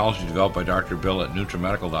technology developed by Dr. Bill at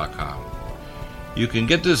NutriMedical.com. You can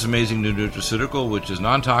get this amazing new nutraceutical, which is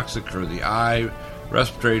non-toxic for the eye,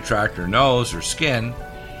 respiratory tract, or nose, or skin,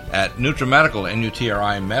 at NutriMedical,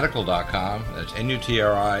 NutriMedical.com. That's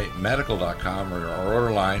NutriMedical.com, or our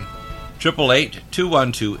order line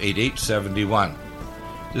 888-212-8871.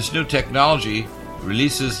 This new technology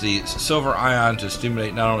releases the silver ion to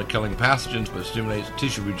stimulate not only killing pathogens, but stimulates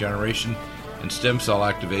tissue regeneration and stem cell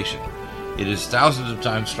activation. It is thousands of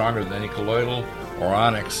times stronger than any colloidal or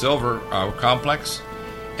onyx silver complex,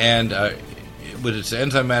 and with its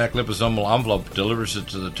enzymatic liposomal envelope, delivers it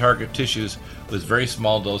to the target tissues with very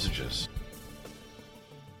small dosages.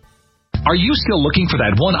 Are you still looking for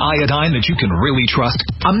that one iodine that you can really trust?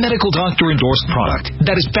 A medical doctor-endorsed product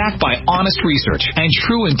that is backed by honest research and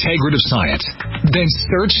true integrative science? Then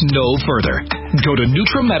search no further. Go to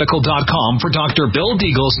NutriMedical.com for Dr. Bill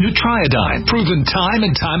Deagle's Nutriodine, proven time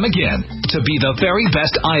and time again to be the very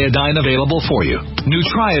best iodine available for you.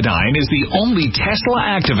 Nutriodine is the only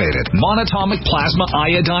Tesla-activated monatomic plasma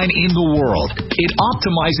iodine in the world. It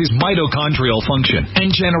optimizes mitochondrial function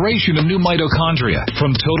and generation of new mitochondria,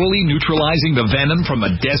 from totally neutralizing the venom from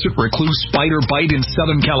a desert recluse spider bite in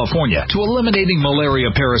Southern California to eliminating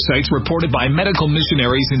malaria parasites reported by medical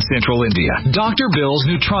missionaries in Central India. Dr. Bill's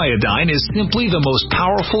Nutriodine is simply the most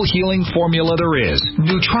powerful healing formula there is.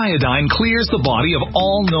 Nutriodine clears the body of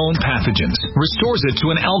all known pathogens, restores it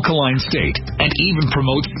to an alkaline state, and even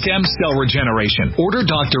promotes stem cell regeneration. Order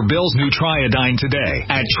Dr. Bill's Nutriodine today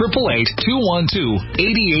at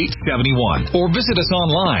 888-212-8871 or visit us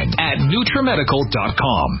online at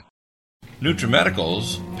NutriMedical.com.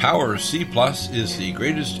 NutriMedical's Power C Plus is the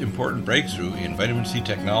greatest important breakthrough in vitamin C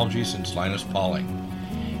technology since Linus Pauling.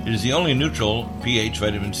 It is the only neutral pH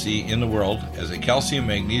vitamin C in the world as a calcium,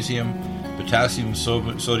 magnesium, potassium,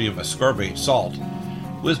 sodium ascorbate salt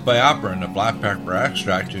with BioWeapon, a black pepper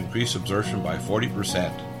extract, to increase absorption by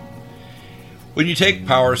 40%. When you take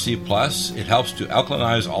Power C+, it helps to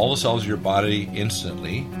alkalinize all the cells of your body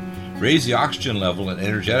instantly, raise the oxygen level and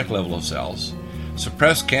energetic level of cells,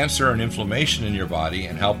 suppress cancer and inflammation in your body,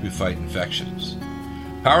 and help you fight infections.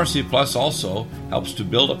 Power C Plus also helps to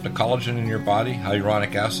build up the collagen in your body,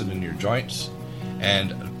 hyaluronic acid in your joints,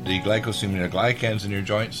 and the glycosaminoglycans in your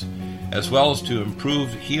joints, as well as to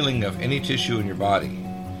improve healing of any tissue in your body.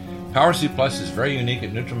 Power C Plus is very unique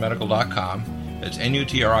at NutriMedical.com. It's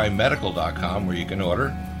NutriMedical.com where you can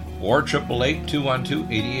order, or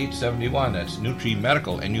 888-212-8871. That's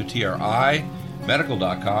NutriMedical, NUTRI,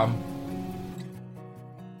 medical.com.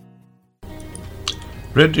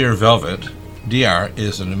 Red Deer Velvet DR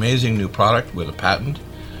is an amazing new product with a patent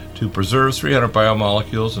to preserve 300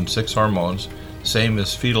 biomolecules and 6 hormones, same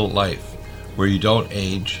as fetal life, where you don't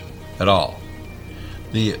age at all.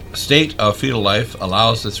 The state of fetal life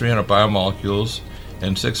allows the 300 biomolecules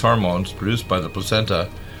and 6 hormones produced by the placenta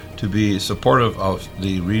to be supportive of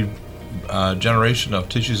the regeneration of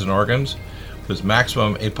tissues and organs, with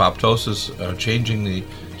maximum apoptosis, changing the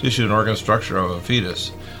tissue and organ structure of a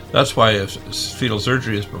fetus. That's why if fetal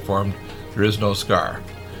surgery is performed, there is no scar.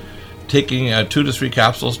 Taking 2 to 3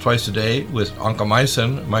 capsules twice a day with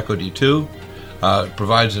oncomycin, myco-D2,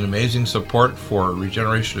 provides an amazing support for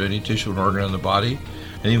regeneration of any tissue and organ in the body,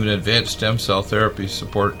 and even advanced stem cell therapy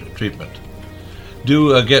support treatment.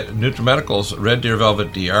 Do get NutriMedical's Red Deer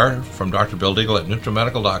Velvet DR from Dr. Bill Deagle at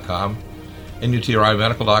NutriMedical.com,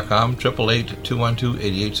 NUTRIMedical.com,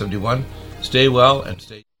 888-212-8871. Stay well and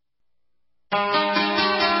stay...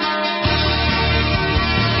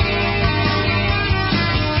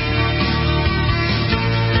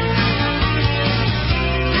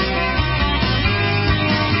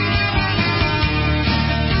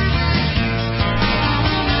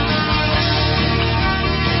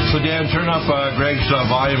 So, Dan, turn up Greg's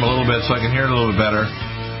volume a little bit so I can hear it a little bit better.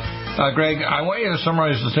 Greg, I want you to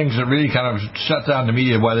summarize the things that really kind of shut down the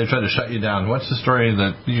media, why they tried to shut you down. What's the story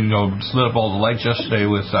that, lit up all the lights yesterday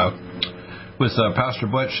with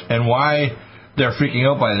Pastor Butch, and why they're freaking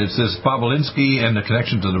out by it? It's this Bobulinski and the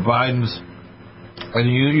connection to the Bidens.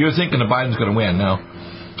 And you're thinking the Biden's going to win. Now,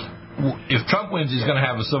 if Trump wins, he's going to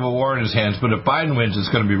have a civil war in his hands, but if Biden wins,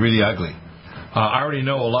 it's going to be really ugly. I already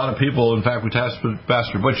know a lot of people, in fact, we asked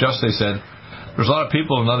Pastor Butch yesterday, said there's a lot of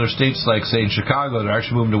people in other states, like, say, in Chicago, that are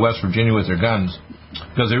actually moving to West Virginia with their guns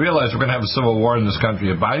because they realize we're going to have a civil war in this country.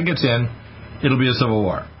 If Biden gets in, it'll be a civil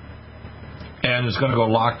war. And it's going to go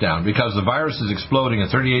lockdown because the virus is exploding in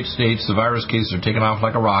 38 states. The virus cases are taking off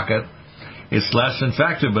like a rocket. It's less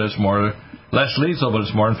infective, but it's less lethal, but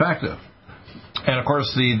it's more infective. And, of course,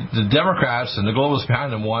 the Democrats and the globalists behind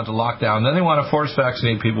them want to lock down. Then they want to force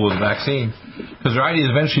vaccinate people with a vaccine because their idea is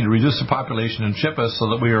eventually to reduce the population and chip us so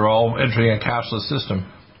that we are all entering a cashless system.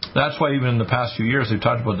 That's why even in the past few years they've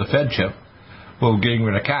talked about the Fed chip, well, getting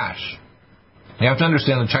rid of cash. You have to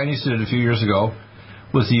understand the Chinese did it a few years ago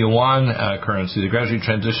with the yuan currency. They gradually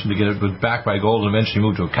transitioned to get it backed by gold and eventually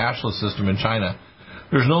moved to a cashless system in China.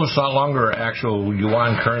 There's no longer actual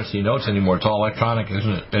yuan currency notes anymore. It's all electronic, isn't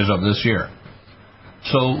it, as of this year.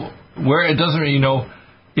 So where it doesn't really,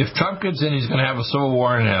 if Trump gets in, he's going to have a civil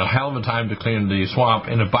war and a hell of a time to clean the swamp.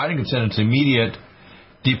 And if Biden gets in, it's immediate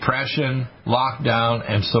depression, lockdown,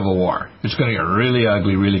 and civil war. It's going to get really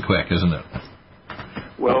ugly really quick, isn't it?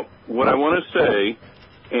 Well, what I want to say,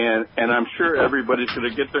 and I'm sure everybody's going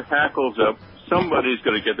to get their hackles up. Somebody's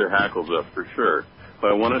going to get their hackles up for sure.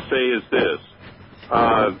 What I want to say is this.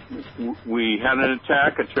 We had an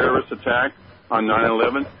attack, a terrorist attack on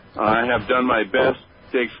 9/11. I have done my best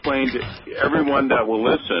to explain to everyone that will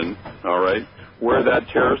listen, all right, where that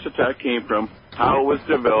terrorist attack came from, how it was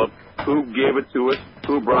developed, who gave it to us,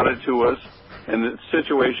 who brought it to us, and the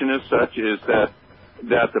situation is such is that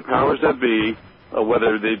the powers that be,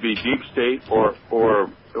 whether they be deep state or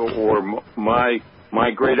my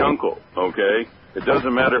great uncle, okay, it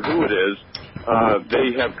doesn't matter who it is,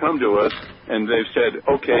 they have come to us and they've said,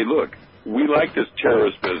 okay, look, we like this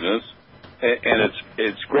terrorist business. And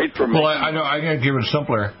it's great for me. Well, I know. I'm going to give it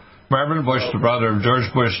simpler. Reverend Bush, the brother of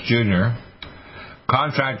George Bush Jr.,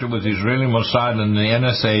 contracted with the Israeli Mossad, and the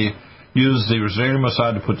NSA used the Israeli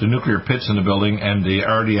Mossad to put the nuclear pits in the building and the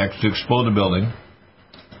RDX to explode the building.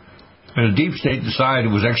 And the deep state decided it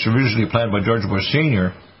was originally planned by George Bush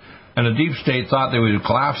Sr., and the deep state thought they would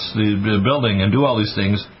collapse the building and do all these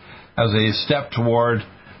things as a step toward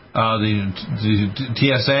the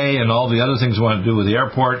TSA and all the other things they want to do with the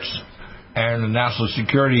airports and the national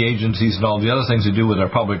security agencies and all the other things they do with their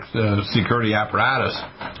public security apparatus,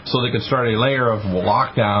 so they could start a layer of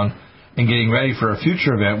lockdown and getting ready for a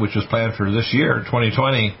future event, which was planned for this year,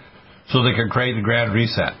 2020, so they could create the Grand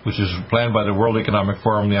Reset, which is planned by the World Economic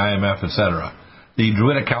Forum, the IMF, etc., the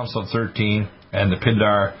Druidic Council of 13, and the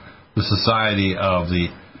Pindar, the Society of the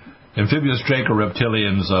Amphibious Draco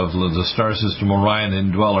Reptilians of the star system Orion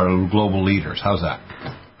and Dweller global leaders. How's that?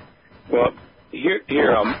 Well,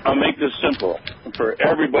 here I'll make this simple for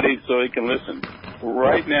everybody so they can listen.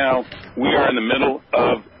 Right now, we are in the middle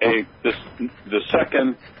of the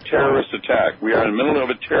second terrorist attack. We are in the middle of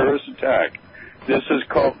a terrorist attack. This is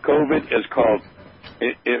called COVID. Is called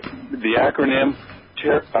the acronym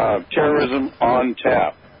terrorism on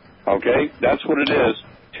tap. Okay, that's what it is.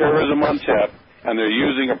 Terrorism on tap, and they're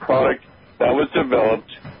using a product that was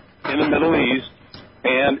developed in the Middle East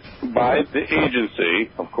and by the agency,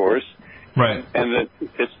 of course. Right. And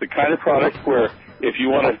it's the kind of product where if you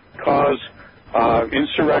want to cause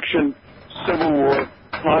insurrection, civil war,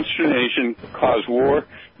 consternation, cause war,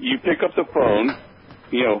 you pick up the phone.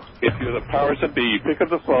 You know, if you're the powers that be, you pick up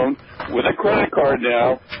the phone with a credit card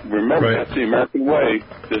now. Remember, That's the American way.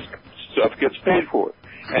 This stuff gets paid for.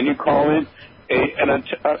 And you call in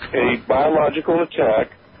a biological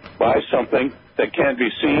attack by something that can't be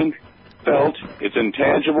seen, felt. It's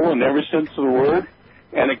intangible in every sense of the word.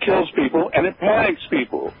 And it kills people, and it panics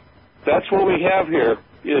people. That's what we have here.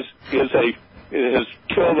 It has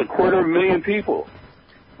killed 250,000 people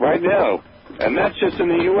right now, and that's just in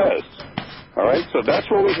the U.S. All right, so that's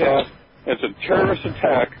what we have. It's a terrorist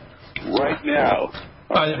attack right now.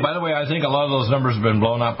 By the way, I think a lot of those numbers have been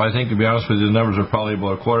blown up. I think, to be honest with you, the numbers are probably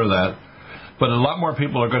about a quarter of that. But a lot more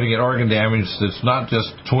people are going to get organ damage. It's not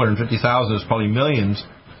just 250,000; it's probably millions.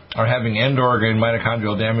 Are having end organ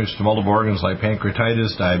mitochondrial damage to multiple organs like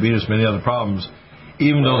pancreatitis, diabetes, many other problems,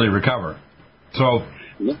 even though they recover. So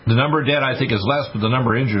the number dead, I think, is less, but the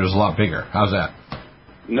number injured is a lot bigger. How's that?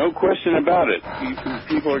 No question about it.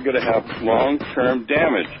 People are going to have long-term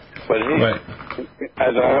damage. But hey,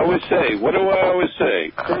 as I always say, what do I always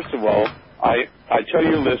say? First of all, I tell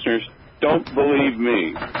your listeners, don't believe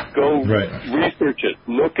me. Go research it.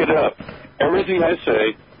 Look it up. Everything I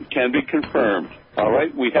say can be confirmed. All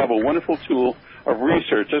right? We have a wonderful tool of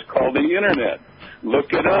research. It's called the Internet.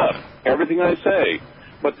 Look it up. Everything I say.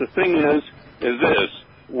 But the thing is this.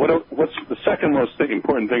 What's the second most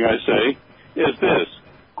important thing I say is this.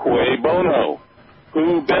 Cui bono.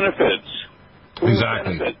 Who benefits? Who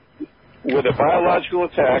benefits with a biological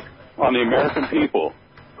attack on the American people?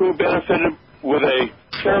 Who benefited with a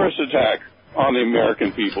terrorist attack on the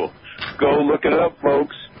American people? Go look it up,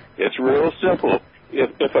 folks. It's real simple.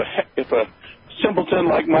 If a simpleton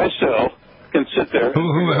like myself can sit there.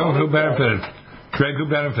 Who benefited? Craig, who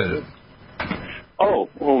benefited? Oh,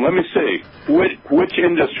 well, let me see. Which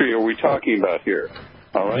industry are we talking about here?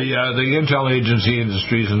 All right. The intel agency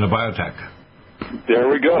industries and the biotech. There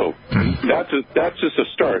we go. That's just a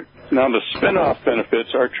start. Now, the spin-off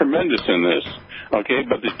benefits are tremendous in this. Okay,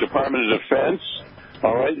 but the Department of Defense,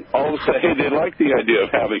 all right, all of a sudden, hey, they like the idea of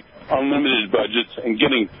having unlimited budgets and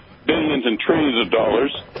getting billions and trillions of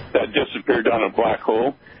dollars that disappeared down a black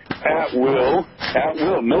hole at will.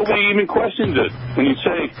 Nobody even questions it.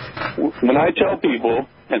 When I tell people,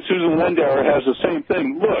 and Susan Lindauer has the same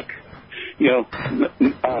thing, look,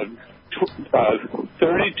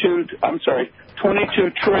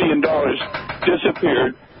 $22 trillion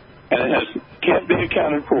disappeared, and it can't be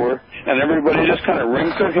accounted for, and everybody just kind of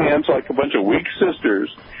wrings their hands like a bunch of weak sisters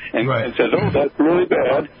and says, oh, that's really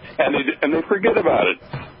bad, and they forget about it.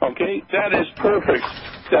 Okay? That is perfect.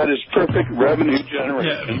 That is perfect revenue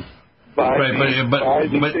generation by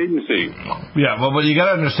the agency. Yeah, well, but you got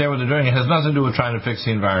to understand what they're doing. It has nothing to do with trying to fix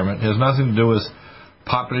the environment. It has nothing to do with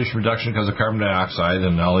population reduction because of carbon dioxide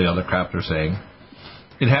and all the other crap they're saying.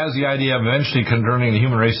 It has the idea of eventually converting the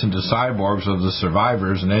human race into cyborgs of the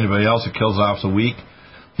survivors, and anybody else that kills off the weak,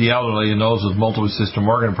 the elderly, and those with multiple system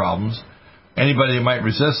organ problems. Anybody that might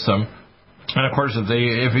resist them. And, of course,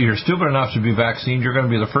 if you're stupid enough to be vaccinated, you're going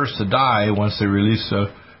to be the first to die once they release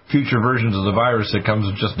future versions of the virus that comes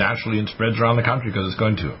just naturally and spreads around the country because it's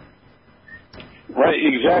going to. Right,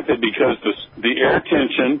 exactly, because the air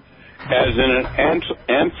tension, as in an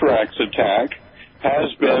anthrax attack,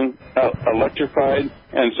 has been electrified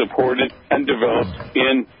and supported and developed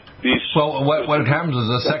in these... Well, what happens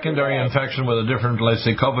is a secondary infection with a different, let's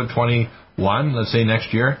say, COVID-21, let's say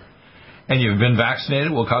next year, and you've been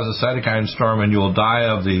vaccinated, will cause a cytokine storm, and you will die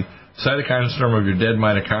of the cytokine storm of your dead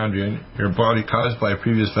mitochondria in your body caused by a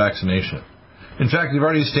previous vaccination. In fact, they've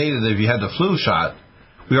already stated that if you had the flu shot,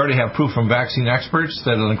 we already have proof from vaccine experts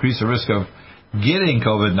that it'll increase the risk of getting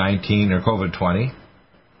COVID-19 or COVID-20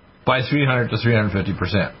 by 300 to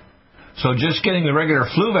 350%. So just getting the regular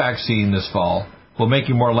flu vaccine this fall will make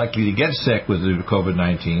you more likely to get sick with the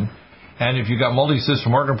COVID-19. And if you've got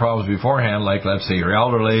multi-system organ problems beforehand, like let's say you're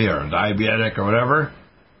elderly or diabetic or whatever,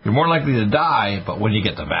 you're more likely to die. But when you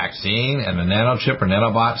get the vaccine and the nanochip or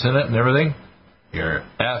nanobots in it and everything, you're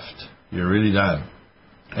effed. You're really done.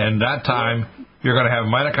 And that time, you're going to have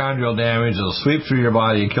mitochondrial damage. It'll sweep through your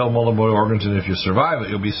body and kill multiple organs. And if you survive it,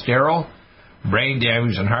 you'll be sterile, brain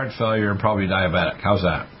damage, and heart failure, and probably diabetic. How's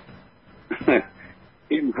that?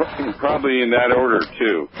 Probably in that order,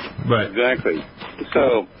 too. Right. Exactly.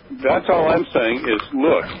 So that's all I'm saying is,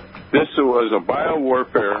 look, this was a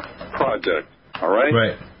biowarfare project, all right?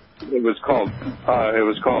 Right. It was called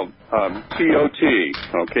TOT,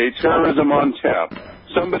 okay, terrorism on tap.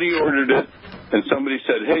 Somebody ordered it, and somebody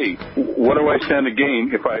said, hey, what do I stand to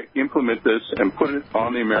gain if I implement this and put it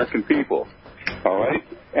on the American people? All right?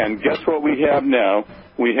 And guess what we have now?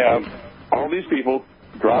 We have all these people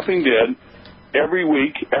dropping dead every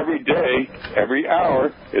week, every day, every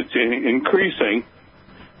hour. It's increasing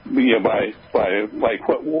by like,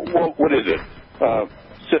 what is it?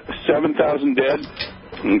 7,000 dead,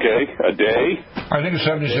 okay, a day? I think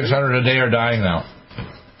 7,600 a day are dying now.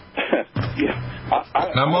 Yeah.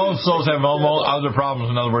 Now, most of those have other problems.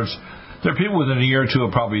 In other words, there are people within a year or two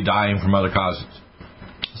are probably dying from other causes.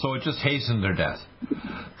 So it just hastens their death.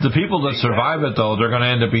 The people that survive it, though, they're going to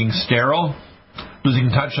end up being sterile, losing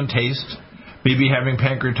touch and taste, maybe having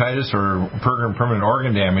pancreatitis or permanent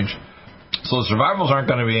organ damage. So survivals aren't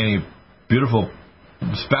going to be any beautiful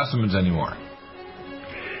specimens anymore.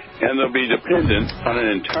 And they'll be dependent on an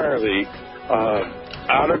entirely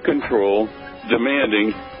out of control,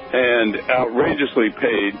 demanding, and outrageously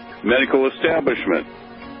paid medical establishment.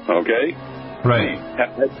 Okay? Right.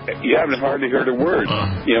 You haven't hardly heard a word,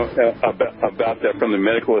 about that from the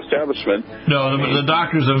medical establishment. No, the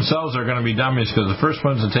doctors themselves are going to be dummies because the first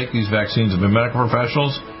ones to take these vaccines have been medical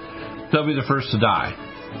professionals. They'll be the first to die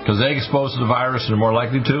because they get exposed to the virus and are more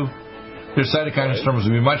likely to. Their cytokine storms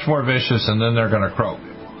will be much more vicious, and then they're going to croak.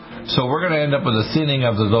 So we're going to end up with a thinning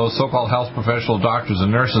of those so-called health professional doctors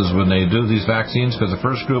and nurses when they do these vaccines, because the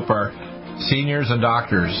first group are seniors and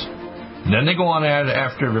doctors. And then they go on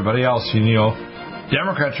after everybody else.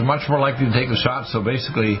 Democrats are much more likely to take the shot. So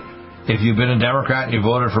basically, if you've been a Democrat and you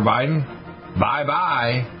voted for Biden,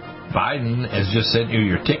 bye-bye. Biden has just sent you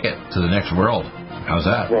your ticket to the next world. How's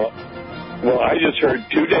that? Well, I just heard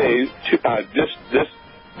 2 days, this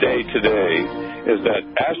day today, is that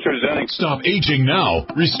AstraZeneca... Stop aging now.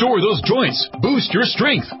 Restore those joints. Boost your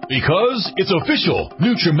strength. Because it's official.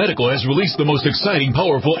 NutriMedical has released the most exciting,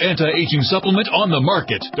 powerful anti-aging supplement on the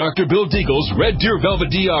market. Dr. Bill Deagle's Red Deer Velvet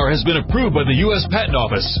DR has been approved by the U.S. Patent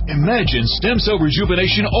Office. Imagine stem cell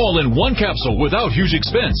rejuvenation all in one capsule without huge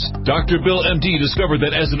expense. Dr. Bill MD discovered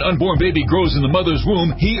that as an unborn baby grows in the mother's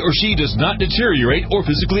womb, he or she does not deteriorate or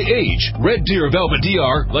physically age. Red Deer Velvet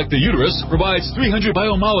DR, like the uterus, provides 300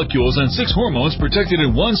 biomolecules and 6 hormones protected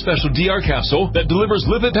in one special DR capsule that delivers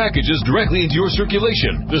lipid packages directly into your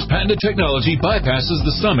circulation. This patented technology bypasses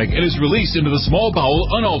the stomach and is released into the small bowel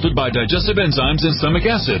unaltered by digestive enzymes and stomach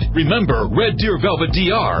acid. Remember, Red Deer Velvet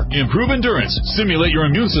DR. Improve endurance, stimulate your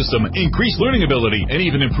immune system, increase learning ability, and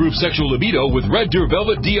even improve sexual libido with Red Deer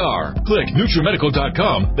Velvet DR. Click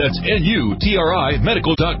NutriMedical.com, that's NUTRI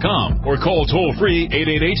medical.com, or call toll-free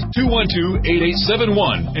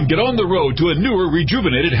 888-212-8871 and get on the road to a newer,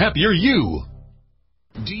 rejuvenated, happier you.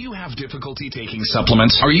 Do you have difficulty taking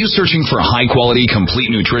supplements? Are you searching for a high-quality,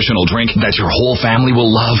 complete nutritional drink that your whole family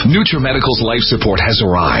will love? NutriMedical's Life Support has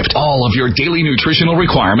arrived. All of your daily nutritional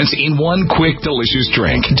requirements in one quick, delicious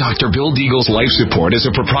drink. Dr. Bill Deagle's Life Support is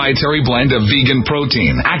a proprietary blend of vegan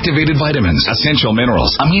protein, activated vitamins, essential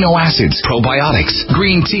minerals, amino acids, probiotics,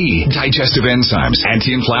 green tea, digestive enzymes,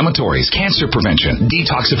 anti-inflammatories, cancer prevention,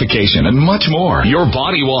 detoxification, and much more. Your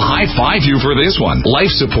body will high-five you for this one.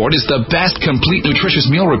 Life Support is the best complete nutritious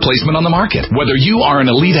meal replacement on the market. Whether you are an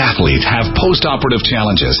elite athlete, have post-operative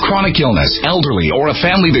challenges, chronic illness, elderly, or a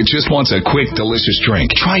family that just wants a quick, delicious drink,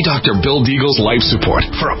 try Dr. Bill Deagle's Life Support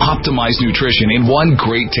for optimized nutrition in one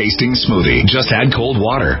great-tasting smoothie. Just add cold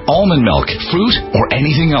water, almond milk, fruit, or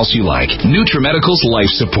anything else you like. NutriMedical's Life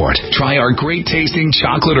Support. Try our great-tasting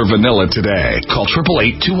chocolate or vanilla today. Call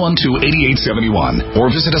 888-212-8871 or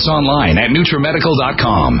visit us online at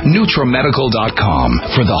NutriMedical.com.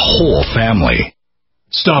 NutriMedical.com for the whole family.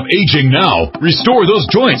 Stop aging now. Restore those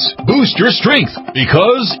joints. Boost your strength.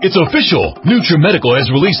 Because it's official. NutriMedical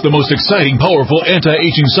has released the most exciting, powerful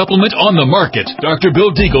anti-aging supplement on the market. Dr.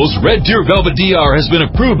 Bill Deagle's Red Deer Velvet DR has been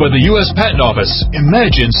approved by the U.S. Patent Office.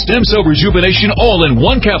 Imagine stem cell rejuvenation all in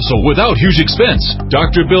one capsule without huge expense.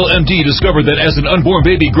 Dr. Bill MD discovered that as an unborn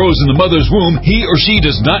baby grows in the mother's womb, he or she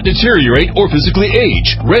does not deteriorate or physically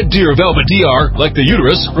age. Red Deer Velvet DR, like the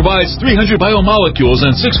uterus, provides 300 biomolecules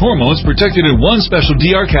and 6 hormones protected in one special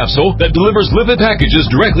DR capsule that delivers lipid packages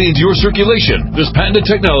directly into your circulation. This patented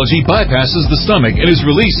technology bypasses the stomach and is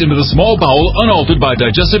released into the small bowel unaltered by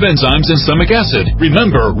digestive enzymes and stomach acid.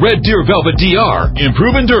 Remember, Red Deer Velvet DR.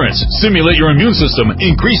 Improve endurance, stimulate your immune system,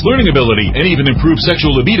 increase learning ability, and even improve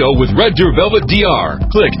sexual libido with Red Deer Velvet DR.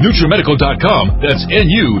 Click NutriMedical.com, that's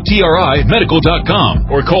NutriMedical.com,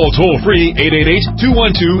 or call toll-free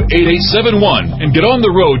 888-212-8871 and get on the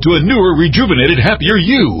road to a newer, rejuvenated, happier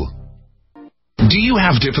you. Do you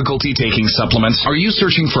have difficulty taking supplements? Are you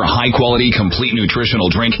searching for a high-quality, complete nutritional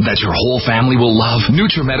drink that your whole family will love?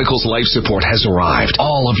 NutriMedical's Life Support has arrived.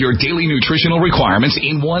 All of your daily nutritional requirements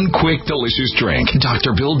in one quick, delicious drink.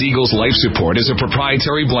 Dr. Bill Deagle's Life Support is a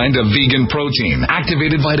proprietary blend of vegan protein,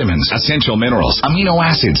 activated vitamins, essential minerals, amino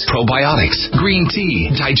acids, probiotics, green tea,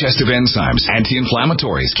 digestive enzymes,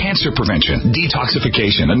 anti-inflammatories, cancer prevention,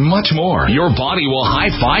 detoxification, and much more. Your body will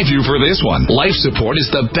high-five you for this one. Life Support is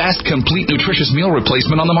the best complete nutritious meal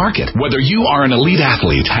replacement on the market. Whether you are an elite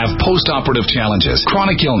athlete, have post-operative challenges,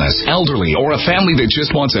 chronic illness, elderly, or a family that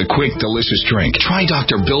just wants a quick, delicious drink, try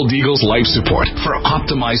Dr. Bill Deagle's Life Support for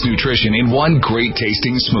optimized nutrition in one great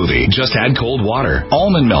tasting smoothie. Just add cold water,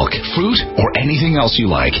 almond milk, fruit, or anything else you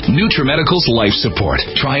like. NutriMedical's Life Support.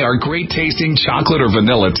 Try our great tasting chocolate or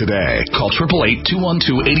vanilla today. Call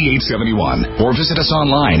 888-212-8871 or visit us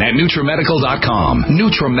online at NutriMedical.com.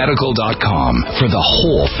 NutriMedical.com for the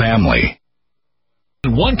whole family.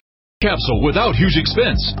 One capsule without huge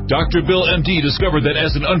expense. Dr. Bill MD discovered that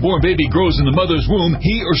as an unborn baby grows in the mother's womb,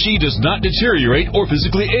 he or she does not deteriorate or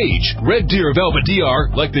physically age. Red Deer Velvet DR,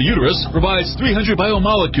 like the uterus, provides 300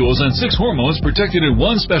 biomolecules and 6 hormones protected in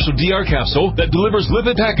one special DR capsule that delivers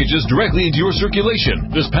lipid packages directly into your circulation.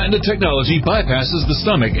 This patented technology bypasses the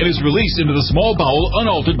stomach and is released into the small bowel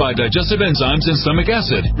unaltered by digestive enzymes and stomach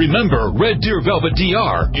acid. Remember, Red Deer Velvet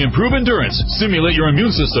DR. Improve endurance, stimulate your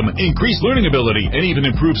immune system, increase learning ability, and even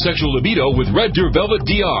improve sexual libido with Red Deer Velvet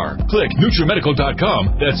DR. Click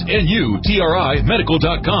NutriMedical.com, that's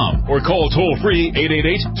NutriMedical.com, or call toll-free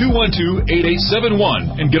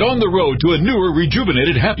 888-212-8871 and get on the road to a newer,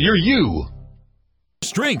 rejuvenated, happier you.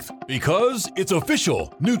 Strength, because it's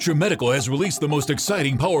official. NutriMedical has released the most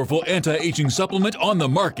exciting, powerful anti-aging supplement on the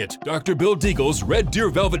market. Dr. Bill Deagle's Red Deer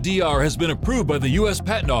Velvet DR has been approved by the U.S.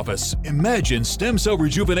 Patent Office. Imagine stem cell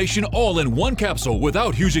rejuvenation all in one capsule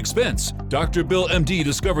without huge expense. Dr. Bill MD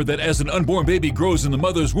discovered that as an unborn baby grows in the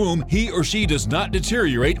mother's womb, he or she does not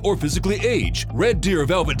deteriorate or physically age. Red Deer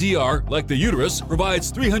Velvet DR, like the uterus, provides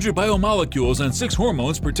 300 biomolecules and 6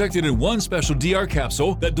 hormones protected in one special DR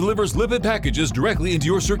capsule that delivers lipid packages directly into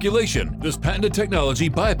your circulation. This patented technology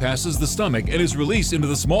bypasses the stomach and is released into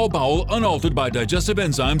the small bowel unaltered by digestive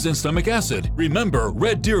enzymes and stomach acid. Remember,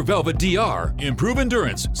 Red Deer Velvet DR. Improve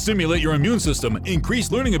endurance, stimulate your immune system, increase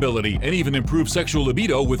learning ability, and even improve sexual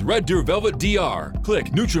libido with Red Deer Velvet DR. Click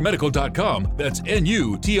NutriMedical.com, that's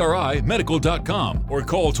NutriMedical.com, or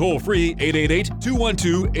call toll-free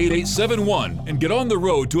 888-212-8871 and get on the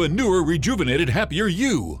road to a newer, rejuvenated, happier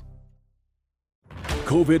you.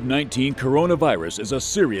 COVID-19 coronavirus is a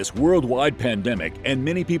serious worldwide pandemic, and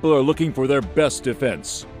many people are looking for their best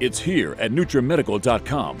defense. It's here at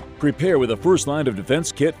NutriMedical.com. Prepare with a first line of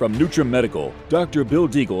defense kit from NutriMedical. Dr. Bill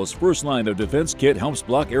Deagle's first line of defense kit helps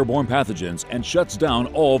block airborne pathogens and shuts down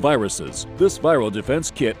all viruses. This viral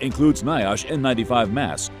defense kit includes NIOSH N95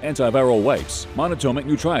 masks, antiviral wipes, monatomic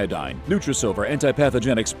nutriodine, Nutrisilver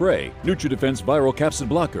antipathogenic spray, NutriDefense viral capsid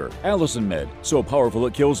blocker, AllicinMed, so powerful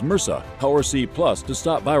it kills MRSA, Power C Plus to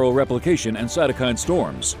stop viral replication and cytokine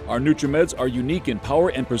storms. Our NutriMeds are unique in power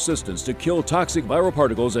and persistence to kill toxic viral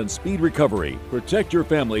particles and speed recovery. Protect your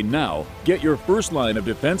family now. Get your first line of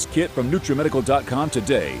defense kit from NutriMedical.com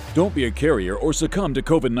today. Don't be a carrier or succumb to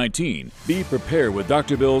COVID-19. Be prepared with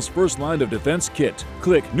Dr. Bill's first line of defense kit.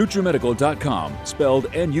 Click NutriMedical.com, spelled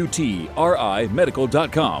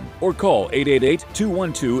NutriMedical.com, or call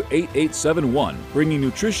 888-212-8871, bringing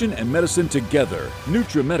nutrition and medicine together.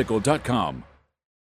 NutriMedical.com.